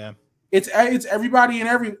 Like yeah. It's everybody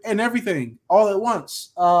and everything all at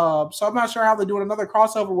once. So I'm not sure how they're doing another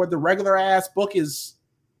crossover where the regular ass book is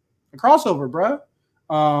a crossover, bro.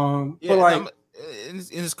 But like,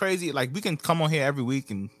 it's crazy. Like we can come on here every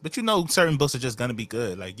week, but certain books are just gonna be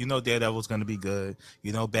good. Like Daredevil's gonna be good.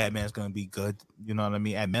 Batman's gonna be good. You know what I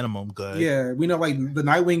mean? At minimum, good. Yeah, we know like the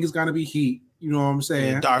Nightwing is gonna be heat. You know what I'm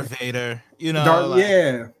saying? Yeah, Darth Vader.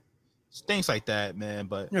 Things like that, man.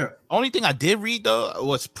 But only thing I did read though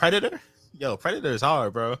was Predator. Yo, Predator is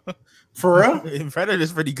hard, bro. For real? Predator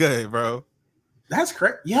is pretty good, bro. That's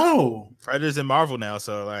correct. Yo, Predator's in Marvel now,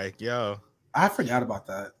 so like, yo, I forgot about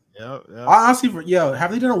that. Yep. Honestly,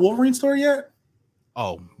 have they done a Wolverine story yet?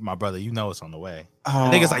 Oh, my brother, it's on the way.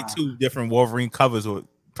 I think it's like 2 different Wolverine covers with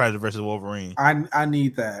Predator versus Wolverine. I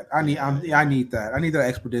need that. I need that. I need that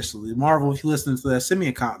expeditiously. Marvel, if you listen to that, send me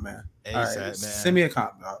a comp, man. ASAP, man. Send me a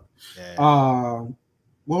comp, dog. Yeah.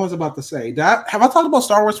 What was I about to say? Have I talked about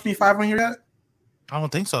Star Wars 25 on here yet? I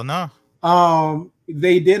don't think so. No.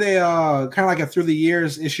 They did a kind of like a through the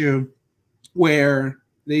years issue where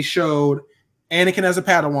they showed Anakin as a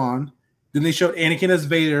Padawan, then they showed Anakin as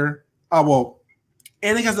Vader. Anakin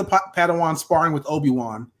as a Padawan sparring with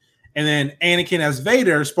Obi-Wan, and then Anakin as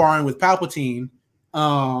Vader sparring with Palpatine,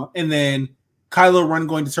 and then Kylo Ren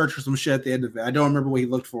going to search for some shit at the end of it. I don't remember what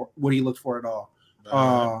he looked for at all.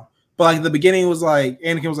 But like the beginning was like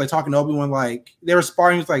Anakin was like talking to Obi-Wan, like they were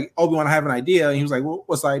sparring. He was like, Obi-Wan, I have an idea. And he was like,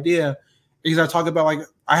 what's the idea? And he started talking about like,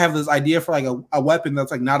 I have this idea for like a weapon that's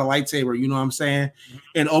like not a lightsaber. You know what I'm saying?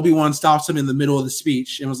 And Obi-Wan stops him in the middle of the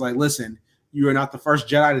speech and was like, listen, you are not the first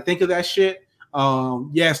Jedi to think of that shit.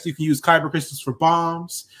 Yes, you can use kyber crystals for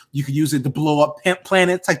bombs. You can use it to blow up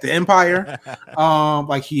planets like the Empire,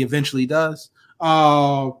 like he eventually does.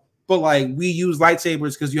 But like we use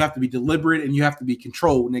lightsabers because you have to be deliberate and you have to be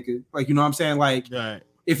controlled, nigga. Like, you know what I'm saying? Like, right.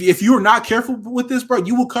 If you are not careful with this, bro,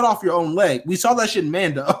 you will cut off your own leg. We saw that shit in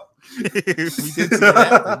Mando. We did see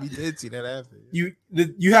that happen. You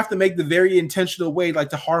have to make the very intentional way, like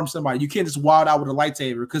to harm somebody. You can't just wild out with a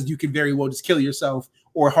lightsaber because you can very well just kill yourself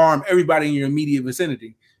or harm everybody in your immediate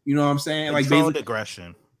vicinity. You know what I'm saying? Controlled like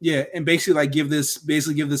aggression. Yeah, and basically give this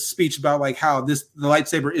speech about like how the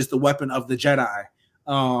lightsaber is the weapon of the Jedi.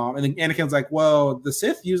 And then Anakin's like, well, the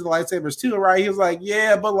Sith use the lightsabers too, right? He was like,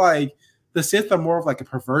 yeah, but like the Sith are more of like a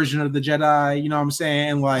perversion of the Jedi. You know what I'm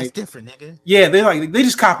saying? Like, that's different, nigga. Yeah, they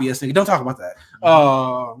just copy us, nigga. Don't talk about that.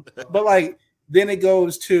 But like then it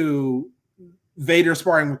goes to Vader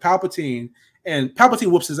sparring with Palpatine, and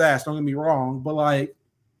Palpatine whoops his ass. Don't get me wrong, but like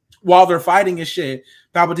while they're fighting and shit,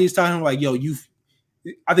 Palpatine's telling him like, yo,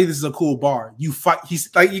 I think this is a cool bar. You fight. He's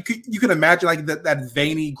like, you can imagine like that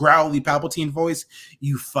veiny, growly Palpatine voice.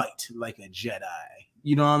 You fight like a Jedi.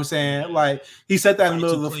 You know what I'm saying? Like he said that in the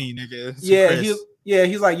middle of the clean, nigga.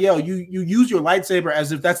 He's like, yo, you use your lightsaber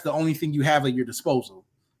as if that's the only thing you have at your disposal.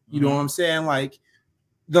 You know what I'm saying? Like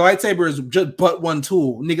the lightsaber is just but one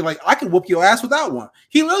tool, nigga. Like I can whoop your ass without one.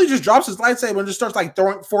 He literally just drops his lightsaber and just starts like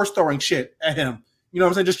throwing shit at him. You know what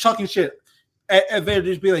I'm saying? Just chucking shit at Vader.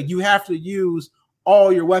 Just be like, you have to use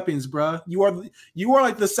all your weapons, bruh. You are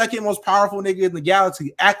like the second most powerful nigga in the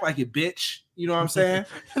galaxy. Act like it, bitch. You know what I'm saying?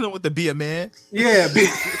 You know what to be a man? Yeah,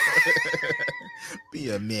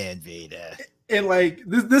 be a man, Vader. And like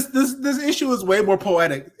this issue is way more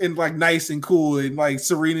poetic and like nice and cool and like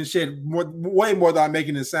serene and shit. Way more than I'm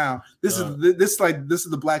making it sound. This is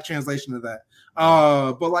the black translation of that.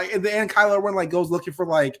 But like at the end, Kylo Ren like goes looking for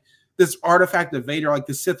like this artifact of Vader, like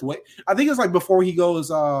the Sith way. I think it's like before he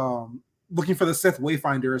goes looking for the Sith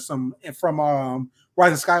Wayfinder or some from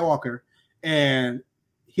Rise of Skywalker, and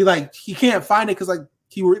he can't find it because like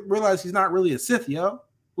he realized he's not really a Sith, yo.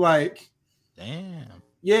 Like, damn,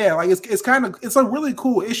 yeah, like it's a really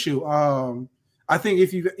cool issue. I think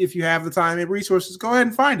if you have the time and resources, go ahead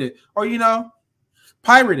and find it, or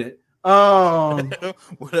pirate it.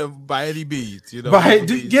 Whatever, buy any beads, get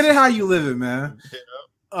it how you live it, man.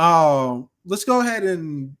 Yeah. Let's go ahead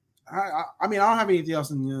and. I mean, I don't have anything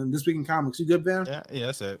else in this week in comics. You good, Ben? Yeah,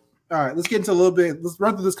 that's it. All right, let's get into a little bit. Let's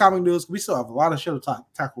run through this comic news. We still have a lot of shit to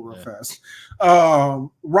tackle real fast.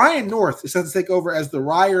 Ryan North is set to take over as the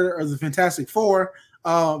Rider of the Fantastic Four.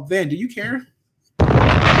 Van, do you care? Take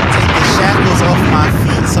the shackles off my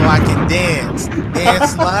feet so I can dance.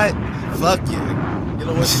 Dance, slut. Fuck you. Get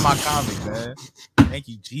away from my comic, man. Thank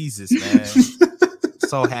you, Jesus, man.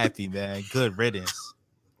 So happy, man. Good riddance.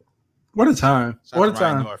 What a time! What a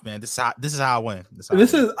time, North, man. This is how I win.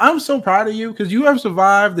 I'm so proud of you because you have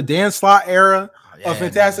survived the Dan Slott era of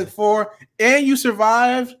Fantastic Four, and you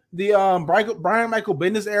survived the Brian Michael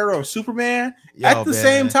Bendis era of Superman at the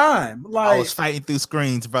same time. Like I was fighting through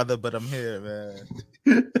screens, brother, but I'm here,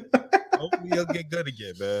 man. Hopefully you'll get good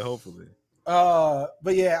again, man. Hopefully.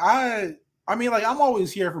 But yeah, I mean, like I'm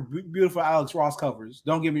always here for beautiful Alex Ross covers.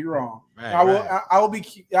 Don't get me wrong. Right, I will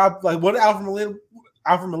be like what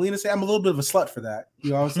Alfred Molina said, I'm a little bit of a slut for that. You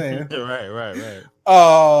know what I'm saying? right.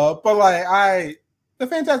 But like the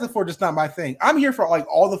Fantastic Four just not my thing. I'm here for like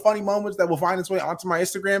all the funny moments that will find its way onto my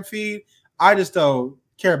Instagram feed. I just don't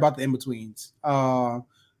care about the in-betweens. But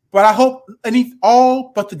I hope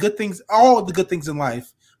all the good things in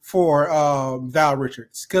life for Val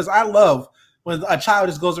Richards. Because I love when a child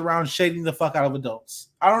just goes around shading the fuck out of adults.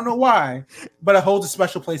 I don't know why, but it holds a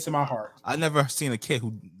special place in my heart. I've never seen a kid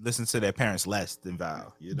who listens to their parents less than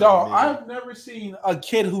Val. I've never seen a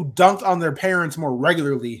kid who dunked on their parents more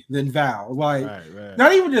regularly than Val. Like,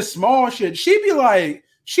 not even just small shit. She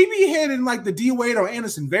be hitting like the D Wade or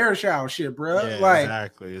Anderson Varejao shit, bro. Yeah, like,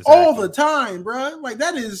 exactly. all the time, bro. Like,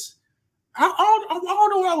 that is, I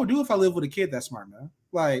don't know what I would do if I lived with a kid that smart, man.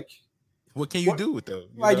 Like, what can you do with them?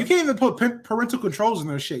 You can't even put parental controls in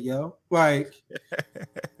their shit, yo. Like,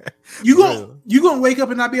 you gonna wake up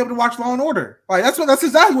and not be able to watch Law and Order. Like, that's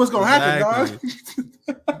exactly what's gonna happen, dog.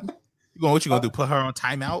 What you gonna do? Put her on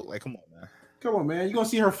timeout? Like, come on, man. Come on, man. You're gonna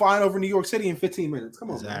see her flying over New York City in 15 minutes.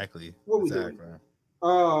 Come on, exactly. Man. What we doing?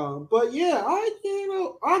 But yeah,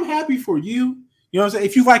 I'm happy for you. You know what I'm saying?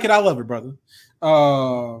 If you like it, I love it, brother.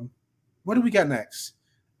 What do we got next?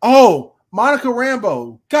 Oh, Monica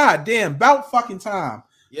Rambeau. God damn, about fucking time.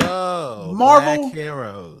 Yo, Black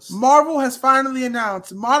Heroes. Marvel has finally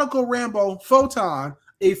announced Monica Rambeau Photon,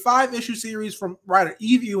 a 5-issue series from writer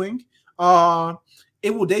Eve Ewing.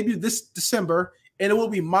 It will debut this December, and it will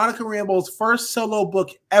be Monica Rambeau's first solo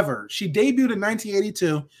book ever. She debuted in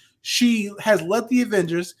 1982. She has led the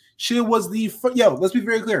Avengers. She was let's be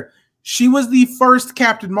very clear. She was the first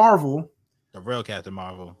Captain Marvel. The real Captain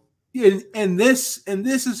Marvel. And this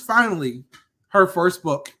is finally her first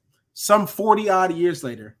book, some 40-odd years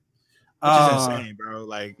later. Which is insane, bro.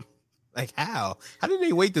 Like how? How did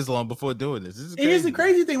they wait this long before doing this? It is the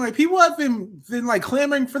crazy thing. Like, people have been like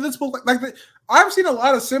clamoring for this book. I've seen a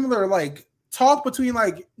lot of similar like talk between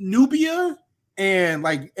like Nubia and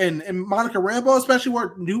Monica Rambeau, especially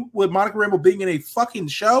with Monica Rambeau being in a fucking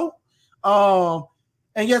show,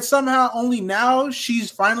 and yet somehow only now she's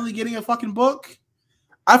finally getting a fucking book.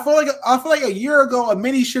 I feel like a year ago a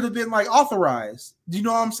mini should have been like authorized. Do you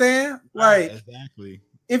know what I'm saying? Like exactly.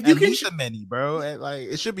 If you at can least a mini, bro. Like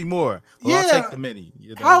it should be more. Well, yeah, I'll take the mini.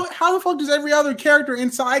 You know? How the fuck does every other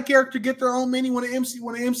inside character get their own mini when an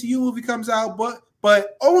MCU movie comes out,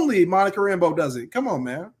 but only Monica Rambeau does it? Come on,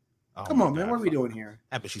 man. Come on, man. What are we doing here?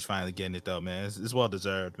 Happy she's finally getting it though, man. It's well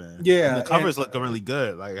deserved, man. Yeah, and the covers look really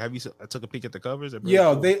good. Like, I took a peek at the covers. Really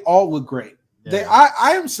cool. They all look great. Yeah.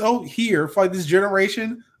 I am so here for like this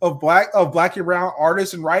generation of black and brown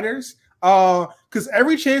artists and writers. Because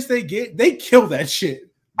every chance they get, they kill that shit.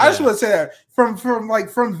 Yeah. I just want to say that from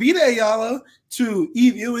Vita Ayala to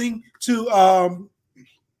Eve Ewing to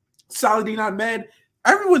Saladin Ahmed,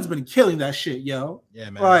 everyone's been killing that shit, yo. Yeah,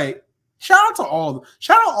 man. Like shout out all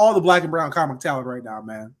the black and brown comic talent right now,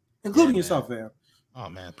 man, including yourself, man. Oh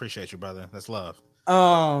man, appreciate you, brother. That's love.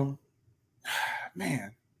 Man,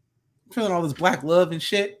 I'm feeling all this black love and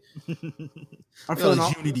shit. I'm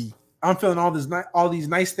feeling unity. I'm feeling all these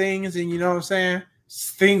nice things, and you know what I'm saying?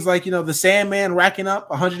 Things like, you know, the Sandman racking up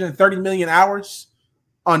 130 million hours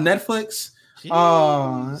on Netflix.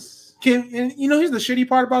 And you know, here's the shitty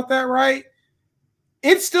part about that, right?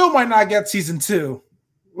 It still might not get season 2.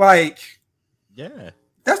 Like, yeah,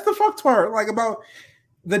 that's the fucked part. Like about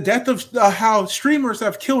the death of how streamers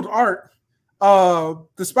have killed art.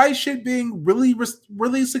 Despite shit being really,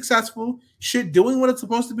 really successful, shit doing what it's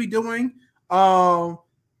supposed to be doing. But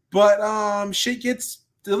shit gets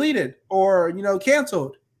deleted or, you know,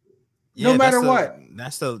 canceled. Yeah, no matter what.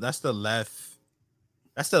 That's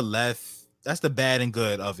the bad and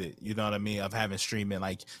good of it. You know what I mean? Of having streaming.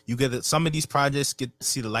 Like you get some of these projects get to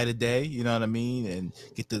see the light of day, you know what I mean? And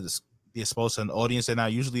get to be exposed to an audience they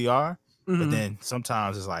not usually are. Mm-hmm. But then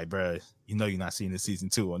sometimes it's like, bro, you know you're not seeing the season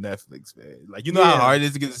 2 on Netflix, man. Like, you know how hard it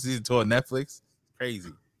is to get the season 2 on Netflix?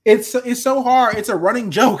 Crazy. It's so hard. It's a running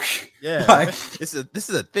joke. Yeah, like this is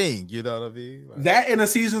a thing. You know what I mean? Like, that in a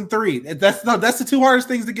season 3. That's the 2 hardest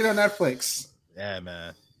things to get on Netflix. Yeah,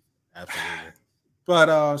 man. Absolutely.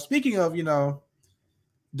 But speaking of, you know,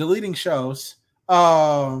 deleting shows,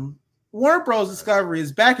 Warner Bros. Discovery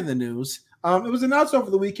is back in the news. It was announced over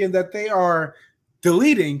the weekend that they are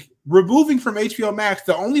removing from HBO Max,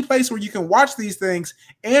 the only place where you can watch these things,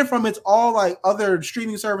 and from its all like other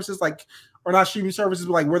streaming services, like, or not streaming services,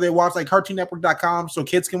 but like where they watch like cartoonnetwork.com so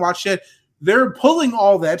kids can watch shit. They're pulling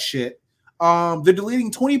all that shit. They're deleting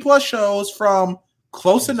 20 plus shows from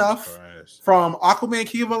Close Enough, from Aquaman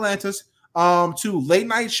King of Atlantis, to Late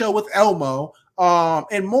Night Show with Elmo,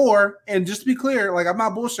 and more. And just to be clear, like, I'm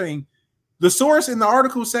not bullshitting. The source in the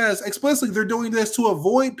article says explicitly they're doing this to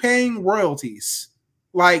avoid paying royalties.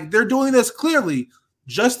 Like, they're doing this clearly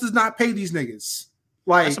just to not pay these niggas.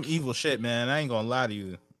 Like, that's some evil shit, man. I ain't gonna lie to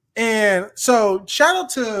you. And so, shout out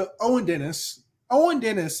to Owen Dennis. Owen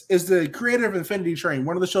Dennis is the creator of Infinity Train,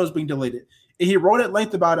 one of the shows being deleted. And he wrote at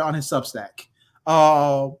length about it on his Substack.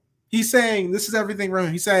 He's saying, this is everything from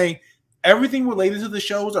him. He's saying, everything related to the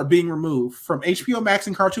shows are being removed from HBO Max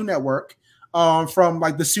and Cartoon Network, from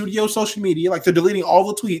like the studio social media, like they're deleting all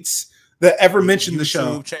the tweets that ever mentioned the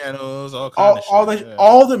show, channels,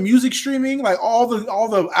 all the music streaming, like all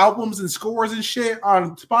the albums and scores and shit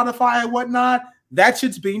on Spotify and whatnot. That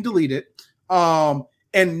shit's being deleted, and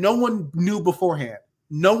no one knew beforehand.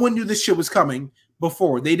 No one knew this shit was coming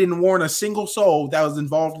before. They didn't warn a single soul that was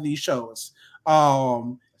involved in these shows.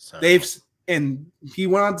 And he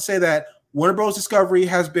went on to say that Warner Bros. Discovery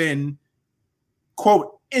has been,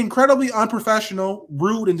 quote, incredibly unprofessional,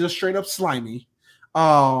 rude, and just straight up slimy.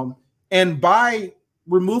 And by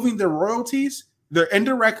removing their royalties, they're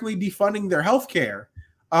indirectly defunding their healthcare,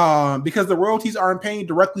 because the royalties aren't paying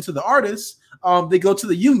directly to the artists. They go to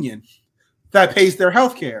the union that pays their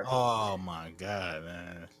healthcare. Oh my God,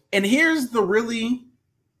 man. And here's the really,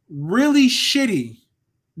 really shitty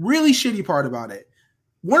part about it.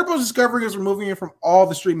 Warner Bros. Discovery is removing it from all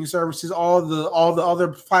the streaming services, all the other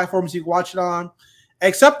platforms you can watch it on,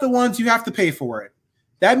 except the ones you have to pay for it.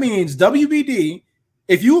 That means WBD,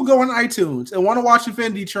 if you go on iTunes and want to watch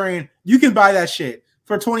Infinity Train, you can buy that shit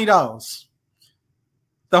for $20.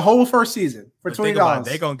 The whole first season for $20.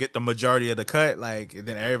 They're gonna get the majority of the cut, like, and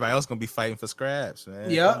then everybody else gonna be fighting for scraps, man.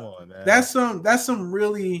 Yeah, that's some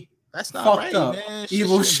really that's not fucked right, up, man.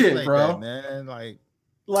 evil shit, like bro. That, man,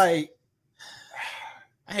 like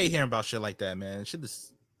I hate hearing about shit like that, man. Shit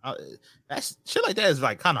like that is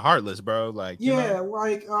like kind of heartless, bro. Like, yeah,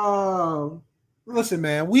 like listen,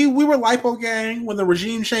 man, we were Lipo Gang when the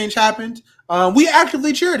regime change happened. We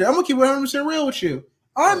actively cheered it. I'm gonna keep 100% real with you.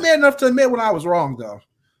 I'm man enough to admit when I was wrong,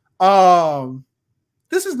 though.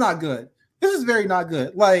 This is not good. This is very not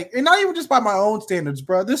good. Like, and not even just by my own standards,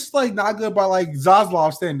 bro. This is like not good by like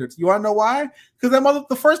Zaslav standards. You want to know why? Because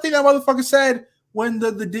the first thing that motherfucker said when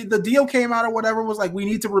the deal came out or whatever was like, we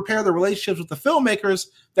need to repair the relationships with the filmmakers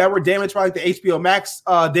that were damaged by like the HBO Max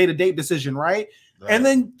day-to-date decision, right? And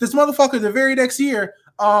then this motherfucker the very next year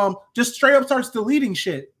just straight up starts deleting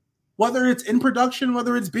shit. Whether it's in production,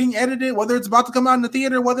 whether it's being edited, whether it's about to come out in the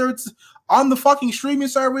theater, whether it's on the fucking streaming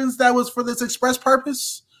service that was for this express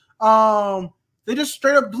purpose. They just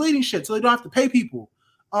straight up deleting shit so they don't have to pay people.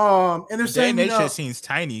 And they're saying that shit seems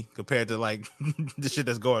tiny compared to like the shit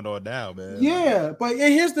that's going on now, man. Yeah, but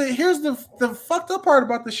here's the fucked up part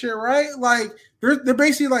about the shit, right? Like they're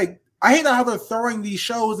basically like, I hate how they're throwing these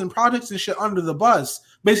shows and projects and shit under the bus,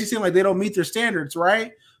 basically saying like they don't meet their standards,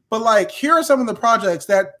 right? But like, here are some of the projects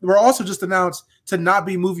that were also just announced to not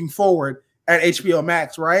be moving forward at HBO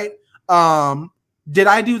Max, right? Did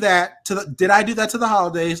I do that to the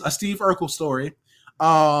holidays? A Steve Urkel story.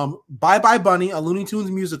 Bye Bye Bunny, a Looney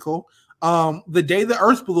Tunes musical. The Day the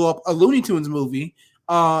Earth Blew Up, a Looney Tunes movie.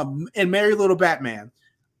 And Merry Little Batman.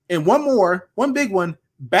 And one big one,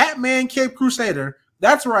 Batman Cape Crusader.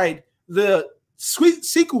 That's right, the sweet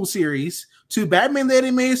sequel series to Batman the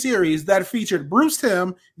Animated Series that featured Bruce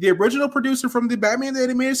Timm, the original producer from the Batman the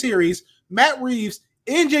Animated Series, Matt Reeves,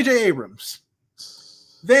 and J.J. Abrams.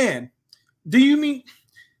 Then, do you mean...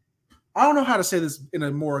 I don't know how to say this in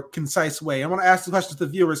a more concise way. I want to ask the questions to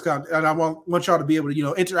the viewers, and I want y'all to be able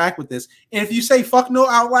to, interact with this. And if you say "fuck no"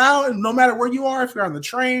 out loud, and no matter where you are, if you're on the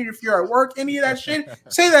train, if you're at work, any of that shit,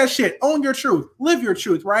 say that shit. Own your truth. Live your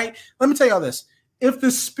truth, right? Let me tell y'all this. If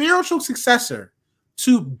the spiritual successor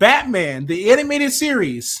to Batman, the animated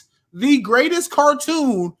series, the greatest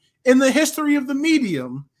cartoon in the history of the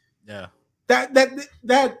medium,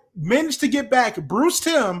 that managed to get back Bruce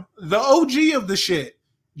Timm, the OG of the shit,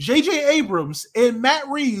 J.J. Abrams, and Matt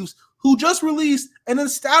Reeves, who just released an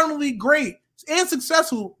astoundingly great and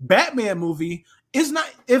successful Batman movie,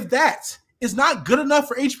 if that is not good enough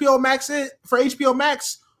for HBO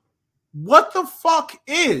Max, what the fuck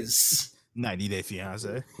is? 90 Day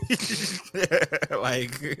Fiance.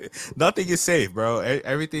 Like, nothing is safe, bro.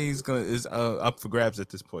 Everything's is up for grabs at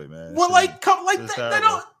this point, man. Well, that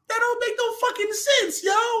don't make no fucking sense,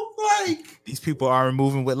 yo. Like, these people aren't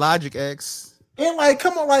moving with logic, X. And like,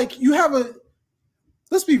 come on, like, you have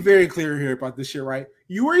let's be very clear here about this shit, right?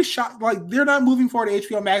 You were shot, like, they're not moving forward to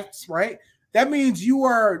HBO Max, right? That means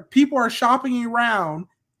people are shopping around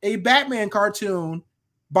a Batman cartoon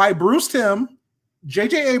by Bruce Timm,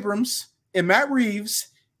 J.J. Abrams, and Matt Reeves,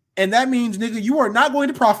 and that means, nigga, you are not going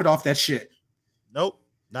to profit off that shit. Nope,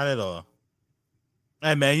 not at all.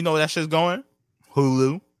 Hey, man, you know where that shit's going?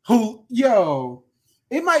 Hulu.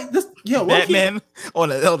 It might Batman on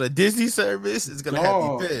the Disney service is gonna have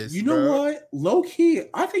you pissed. You know what? Low key,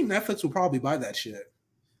 I think Netflix will probably buy that shit.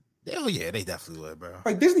 Hell yeah, they definitely would, bro.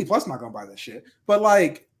 Like Disney Plus not gonna buy that shit, but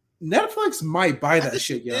like Netflix might buy that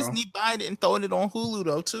shit, yo. Disney buying it and throwing it on Hulu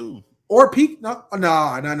though too. Or Peacock?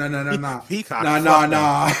 No. Peacock. No.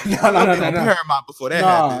 Paramount before that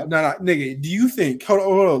happened. No, nigga. Do you think? Hold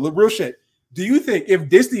on, real shit. Do you think if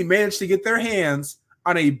Disney managed to get their hands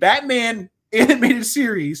on a Batman animated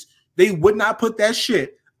series, they would not put that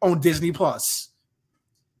shit on Disney Plus?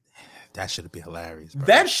 That should be hilarious, bro.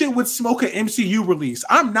 That shit would smoke an MCU release.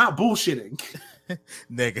 I'm not bullshitting.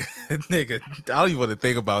 nigga, I don't even want to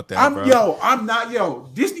think about that, bro.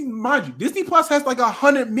 Disney, mind you, Disney Plus has like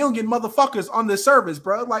 100 million motherfuckers on this service,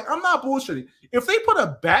 bro. Like, I'm not bullshitting. If they put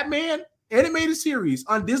a Batman animated series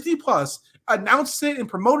on Disney Plus, announced it and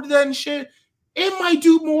promoted that and shit, it might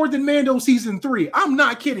do more than Mando season 3. I'm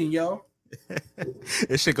not kidding, yo.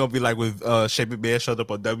 This shit gonna be like with Shane McMahon showed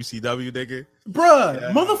up on WCW, nigga.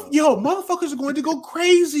 Bruh, motherfuckers are going to go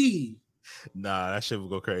crazy. Nah, that shit will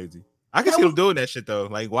go crazy. I can see them doing that shit though.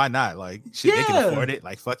 Like, why not? Like, shit, they can afford it.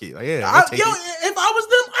 Like, fuck it. Like, if I was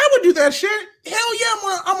them, I would do that shit. Hell yeah,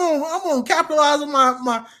 I'm gonna capitalize on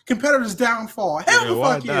my competitor's downfall. Hell the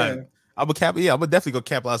fuck yeah. I'm definitely gonna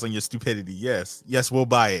capitalize on your stupidity. Yes, we'll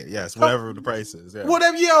buy it. Yes, whatever the price is. Yeah.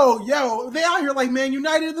 Whatever, yo, they out here like, man,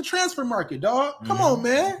 united in the transfer market, dog. Come on,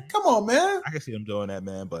 man. I can see them doing that,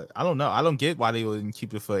 man. But I don't know. I don't get why they wouldn't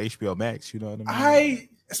keep it for HBO Max. You know what I mean?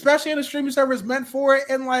 Especially in the streaming service meant for it,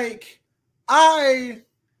 and like,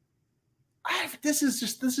 this is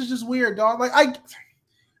just weird, dog. Like,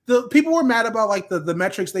 the people were mad about like the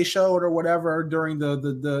metrics they showed or whatever during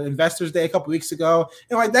the Investors Day a couple weeks ago,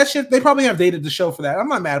 and like that shit, they probably have data to show for that. I'm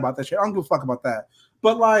not mad about that shit. I don't give a fuck about that.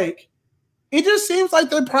 But like, It just seems like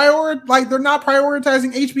they're not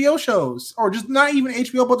prioritizing HBO shows, or just not even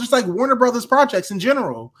HBO, but just like Warner Brothers projects in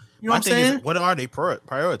general. You know what I'm saying? What are they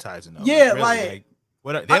prioritizing though? Yeah, really,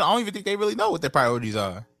 I don't even think they really know what their priorities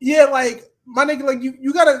are. Yeah, like my nigga, like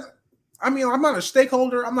you gotta. I mean, I'm not a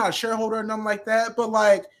stakeholder, I'm not a shareholder, or nothing like that. But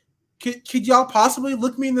like, could y'all possibly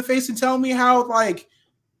look me in the face and tell me how like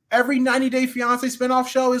every 90 Day Fiance spinoff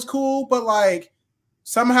show is cool, but like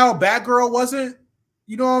somehow Batgirl wasn't?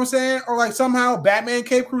 You know what I'm saying? Or like somehow Batman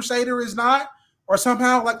Cape Crusader is not, or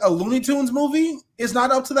somehow like a Looney Tunes movie is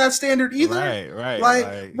not up to that standard either. Right.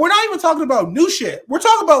 Like we're not even talking about new shit. We're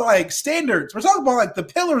talking about like standards. We're talking about like the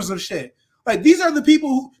pillars of shit. Like these are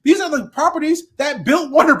the properties that built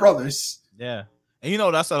Warner Brothers. Yeah.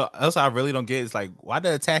 And that's I really don't get is like why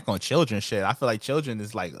the attack on children shit. I feel like children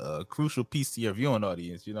is like a crucial piece to your viewing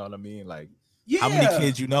audience. You know what I mean? Like how many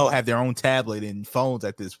kids have their own tablet and phones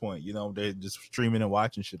at this point? They're just streaming and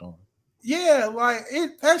watching shit on. Yeah, like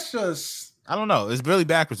that's just I don't know. It's really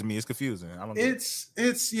backwards to me. It's confusing. I don't know. It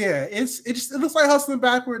looks like hustling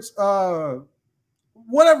backwards.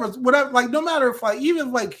 Whatever. Like no matter if like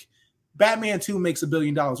even like Batman 2 makes $1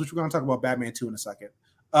 billion, which we're gonna talk about Batman 2 in a second.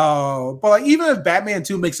 But like even if Batman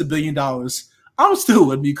 2 makes $1 billion, I'm still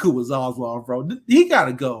would be cool with Zaslav, bro. He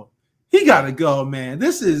gotta go. He gotta go, man.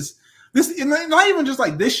 This not even just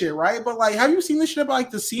like this shit, right? But like, have you seen this shit about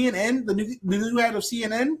like the CNN, the new head of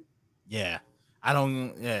CNN? Yeah. I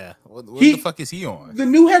don't. Yeah. What the fuck is he on? The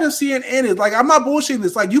new head of CNN is like, I'm not bullshitting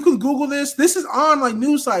this. Like, you can Google this. This is on like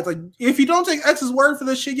news sites. Like, if you don't take X's word for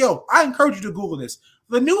this shit, yo, I encourage you to Google this.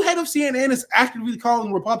 The new head of CNN is actively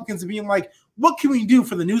calling Republicans and being like, "What can we do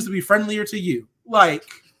for the news to be friendlier to you?" Like,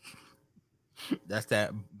 that's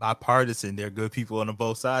that bipartisan. They're good people on the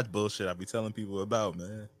both sides bullshit I be telling people about,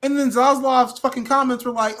 man. And then Zaslav's fucking comments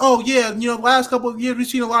were like, "Oh yeah, last couple of years we've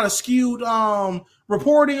seen a lot of skewed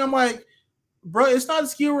reporting." I'm like, bro, it's not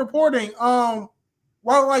skewed reporting. While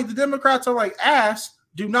like the Democrats are like ass,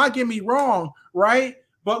 do not get me wrong, right?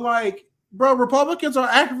 But like, bro, Republicans are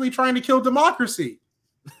actively trying to kill democracy.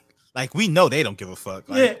 Like we know they don't give a fuck.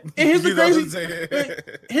 Like, yeah, and here's the crazy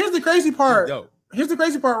part. Here's the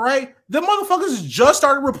crazy part, right? The motherfuckers just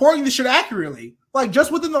started reporting this shit accurately, like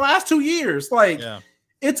just within the last 2 years. Like,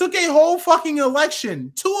 It took a whole fucking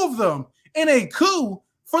election, 2 of them, and a coup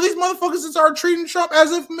for these motherfuckers to start treating Trump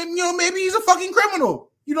as if maybe he's a fucking criminal.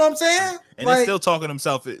 You know what I'm saying? And they're still talking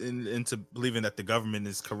himself into believing that the government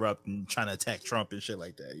is corrupt and trying to attack Trump and shit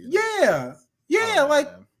like that. Yeah,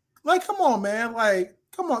 like come on, man, like.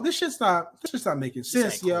 Come on, this shit's not making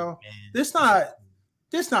sense, yo. This not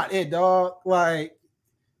it, dog. Like,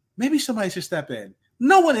 maybe somebody should step in.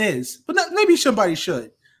 No one is, but maybe somebody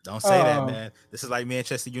should. Don't say that, man. This is like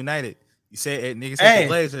Manchester United. You say niggas hate the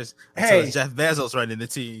Blazers until it's Jeff Bezos running the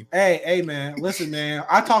team. Hey, man. Listen, man.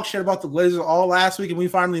 I talked shit about the Blazers all last week, and we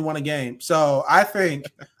finally won a game. So I think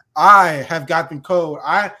I have got them code.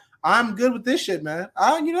 I'm good with this shit, man.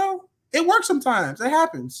 It works sometimes. It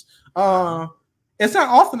happens. It's not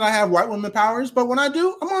often I have white women powers, but when I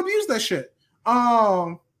do, I'm gonna abuse that shit.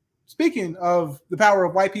 Speaking of the power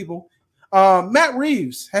of white people, Matt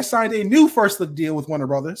Reeves has signed a new first look deal with Warner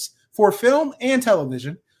Brothers for film and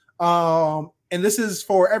television. And this is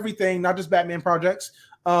for everything, not just Batman projects.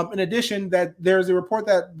 In addition, that there's a report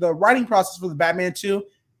that the writing process for the Batman 2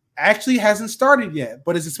 actually hasn't started yet,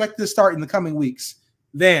 but is expected to start in the coming weeks.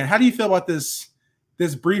 Dan, how do you feel about this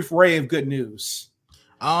brief ray of good news?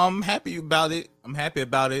 I'm happy about it.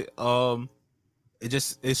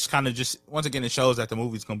 It's kind of just once again it shows that the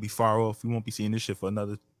movie's gonna be far off. We won't be seeing this shit for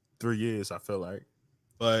another 3 years, I feel like.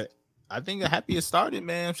 But I think I'm happy it started,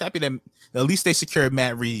 man. I'm happy that at least they secured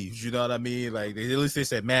Matt Reeves. You know what I mean? Like at least they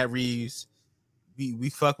said Matt Reeves,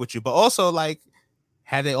 we fuck with you. But also like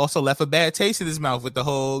had they also left a bad taste in his mouth with the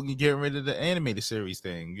whole getting rid of the animated series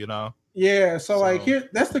thing, Yeah, so like here,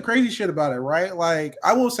 that's the crazy shit about it, right? Like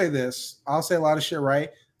I will say this, I'll say a lot of shit, right?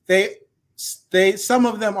 They some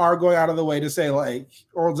of them are going out of the way to say like,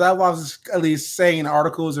 or Zaslav is at least saying in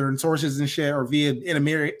articles or in sources and shit, or via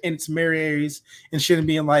intermediaries and shit, and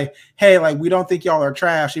being like, hey, like we don't think y'all are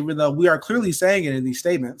trash, even though we are clearly saying it in these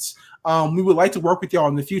statements. We would like to work with y'all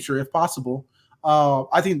in the future if possible.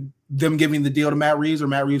 I think them giving the deal to Matt Reeves or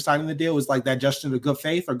Matt Reeves signing the deal is like that gesture of good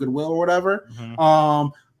faith or goodwill or whatever.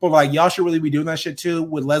 Mm-hmm. But like y'all should really be doing that shit too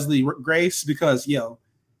with Leslie Grace, because y'all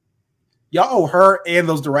owe her and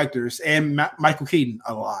those directors and Michael Keaton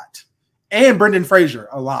a lot, and Brendan Fraser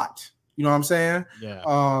a lot. You know what I'm saying? Yeah.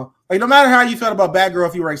 Like no matter how you felt about Batgirl,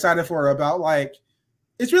 if you were excited for her, about like,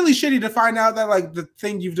 it's really shitty to find out that like the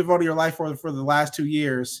thing you've devoted your life for the last 2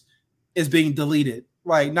 years is being deleted,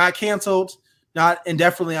 like not canceled, not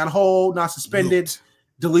indefinitely on hold, not suspended,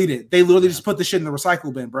 delete it. They literally just put the shit in the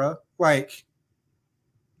recycle bin, bro. Like,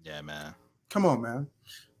 yeah, man. Come on, man.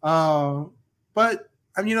 But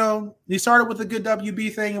we started with a good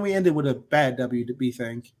WB thing and we ended with a bad WB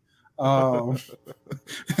thing.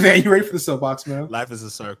 Man, you ready for the soapbox, man? Life is a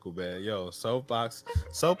circle, man. Yo, soapbox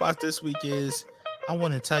this week is, I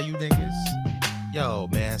want to tell you niggas, yo,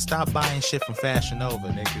 man, stop buying shit from Fashion Nova,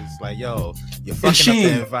 niggas. Like, yo, you're fucking up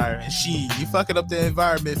the environment. You fucking up the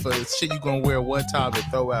environment for shit you gonna wear one time and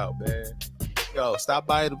throw out, man. Yo, stop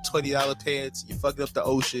buying them $20 pants. You're fucking up the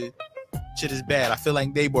ocean. Shit is bad. I feel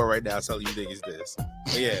like Neighbor right now telling you niggas this.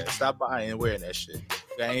 But yeah, stop buying and wearing that shit.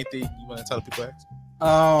 You got anything you want to tell the people, X?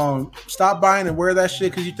 Stop buying and wear that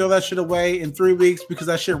shit because you throw that shit away in 3 weeks because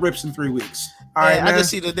that shit rips in 3 weeks. All right, I just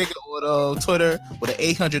see the nigga on Twitter with an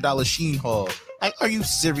 $800 Shein haul. Like, are you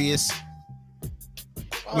serious?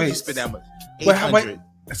 Why would you spend that much?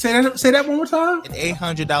 $800. Say that one more time. An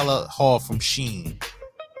 $800 haul from Shein.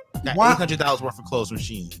 Got $800 worth of clothes from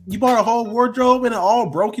Shein. You bought a whole wardrobe and it all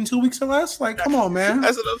broke in 2 weeks or less? Like, come on, man.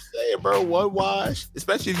 That's what I'm saying, bro. One wash,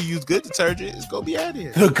 especially if you use good detergent, it's gonna be out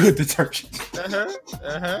here. The good detergent.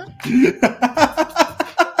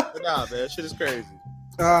 Nah, man, shit is crazy.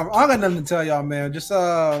 I got nothing to tell y'all, man. Just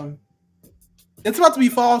it's about to be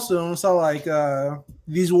fall soon, so like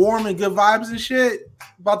these warm and good vibes and shit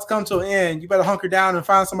about to come to an end. You better hunker down and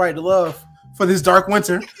find somebody to love for this dark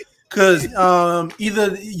winter. Cause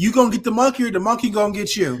either you gonna get the monkey or the monkey gonna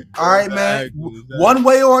get you. All right, man. One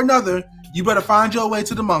way or another, you better find your way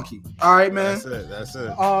to the monkey. All right, man. That's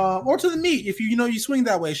it. Or to the meat if you swing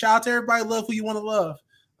that way. Shout out to everybody. Love who you want to love.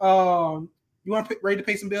 You want to ready to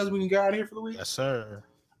pay some bills? We can get out of here for the week. Yes, sir.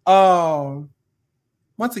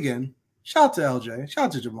 Once again, shout out to LJ. Shout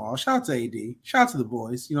out to Jamal. Shout out to AD. Shout out to the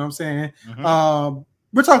boys. You know what I'm saying? Mm-hmm.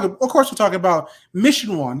 We're talking about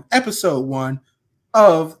Mission 1, Episode 1.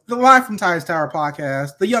 Of the Live from Tides Tower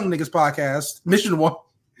podcast, the Young Niggas podcast, Mission 1.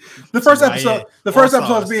 The first episode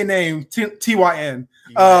is being named TYN.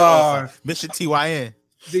 Mission TYN.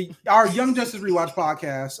 Our Young Justice Rewatch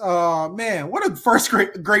podcast. Man, what a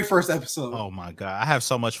great first episode. Oh my god, I have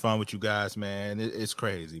so much fun with you guys, man. It's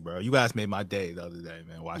crazy, bro. You guys made my day the other day,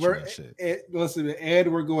 man. Watching that shit. Listen, Ed,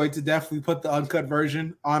 we're going to definitely put the uncut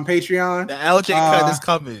version on Patreon. The LJ cut is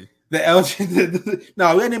coming. The LG,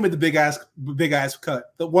 no, we name it the big ass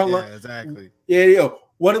cut. The one, exactly. Yeah, yo.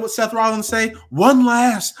 What did Seth Rollins say? One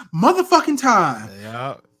last motherfucking time.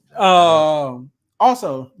 Yeah.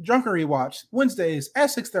 Also, Drunken Rewatch Wednesdays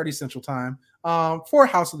at 6:30 Central Time. For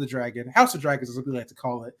House of the Dragon, House of Dragons is what we like to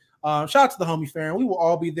call it. Shout out to the homie Farron. We will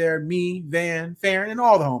all be there. Me, Van, Farron, and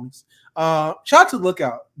all the homies. Shout out to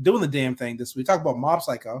Lookout doing the damn thing this week. Talk about Mob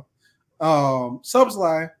Psycho. Subs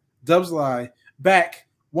Lie, Dubs Lie, back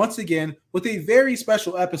once again with a very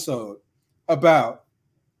special episode about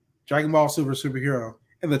Dragon Ball Superhero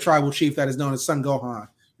and the tribal chief that is known as Son Gohan.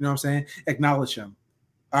 You know what I'm saying? Acknowledge him.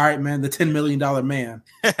 All right, man, the $10 million man.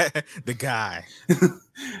 The guy.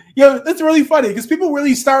 Yo, that's really funny because people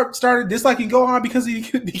really started disliking Gohan because he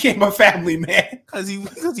became a family man. Because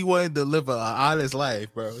he wanted to live an honest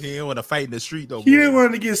life, bro. He didn't want to fight in the street no more. He didn't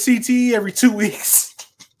want to get CTE every 2 weeks.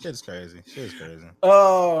 Shit's crazy.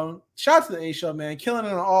 Shout out to the A Show, man. Killing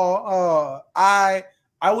it all. I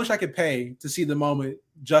wish I could pay to see the moment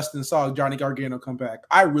Justin saw Johnny Gargano come back.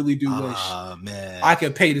 I really do wish I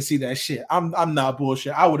could pay to see that shit. I'm not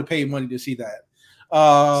bullshit. I would have paid money to see that.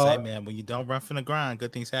 Say, man, when you don't run from the grind,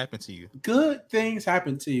 good things happen to you. Good things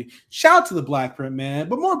happen to you. Shout out to the Black Print, man.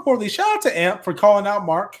 But more importantly, shout out to Amp for calling out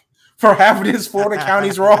Mark for having his Florida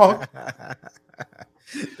counties wrong.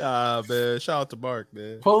 Man, shout out to Mark,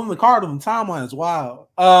 man. Pulling the card on the timeline is wild.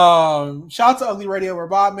 Shout out to Ugly Radio over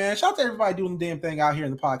Bob, man. Shout out to everybody doing the damn thing out here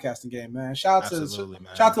in the podcasting game, man. Shout out to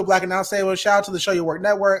the Black Announce Table. Shout out to the Show Your Work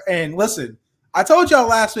Network. And listen, I told y'all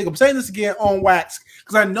last week, I'm saying this again on wax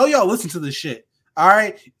because I know y'all listen to this shit. All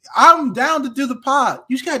right, I'm down to do the pod.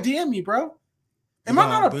 You just gotta DM me, bro. I'm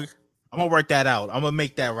gonna work that out. I'm gonna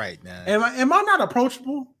make that right, man. Am I not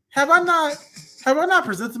approachable? Have I not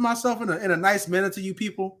presented myself in a nice manner to you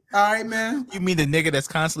people? All right, man. You mean the nigga that's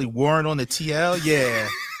constantly warring on the TL? Yeah,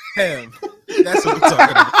 him. That's what we're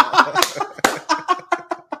talking about.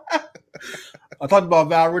 I talked about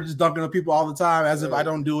Val. We're just dunking on people all the time as if I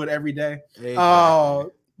don't do it every day.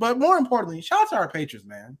 Exactly. But more importantly, shout out to our patrons,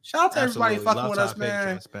 man. Shout out to everybody fucking with us,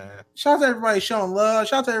 man. Shout out to everybody showing love.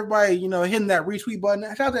 Shout out to everybody, hitting that retweet button.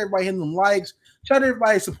 Shout out to everybody hitting them likes. Shout out to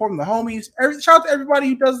everybody supporting the homies. Shout out to everybody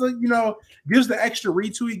who does the, gives the extra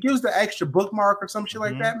retweet, gives the extra bookmark or some shit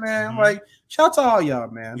like that, man. Like, shout out to all y'all,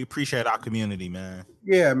 man. We appreciate our community, man.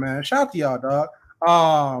 Yeah, man. Shout out to y'all, dog.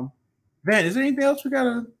 Van, is there anything else we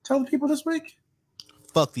gotta tell the people this week?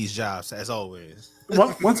 Fuck these jobs, as always.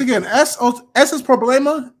 Once again, S is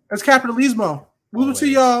problema, es capitalismo. Moving to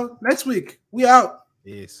y'all next week. We out.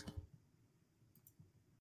 Yes.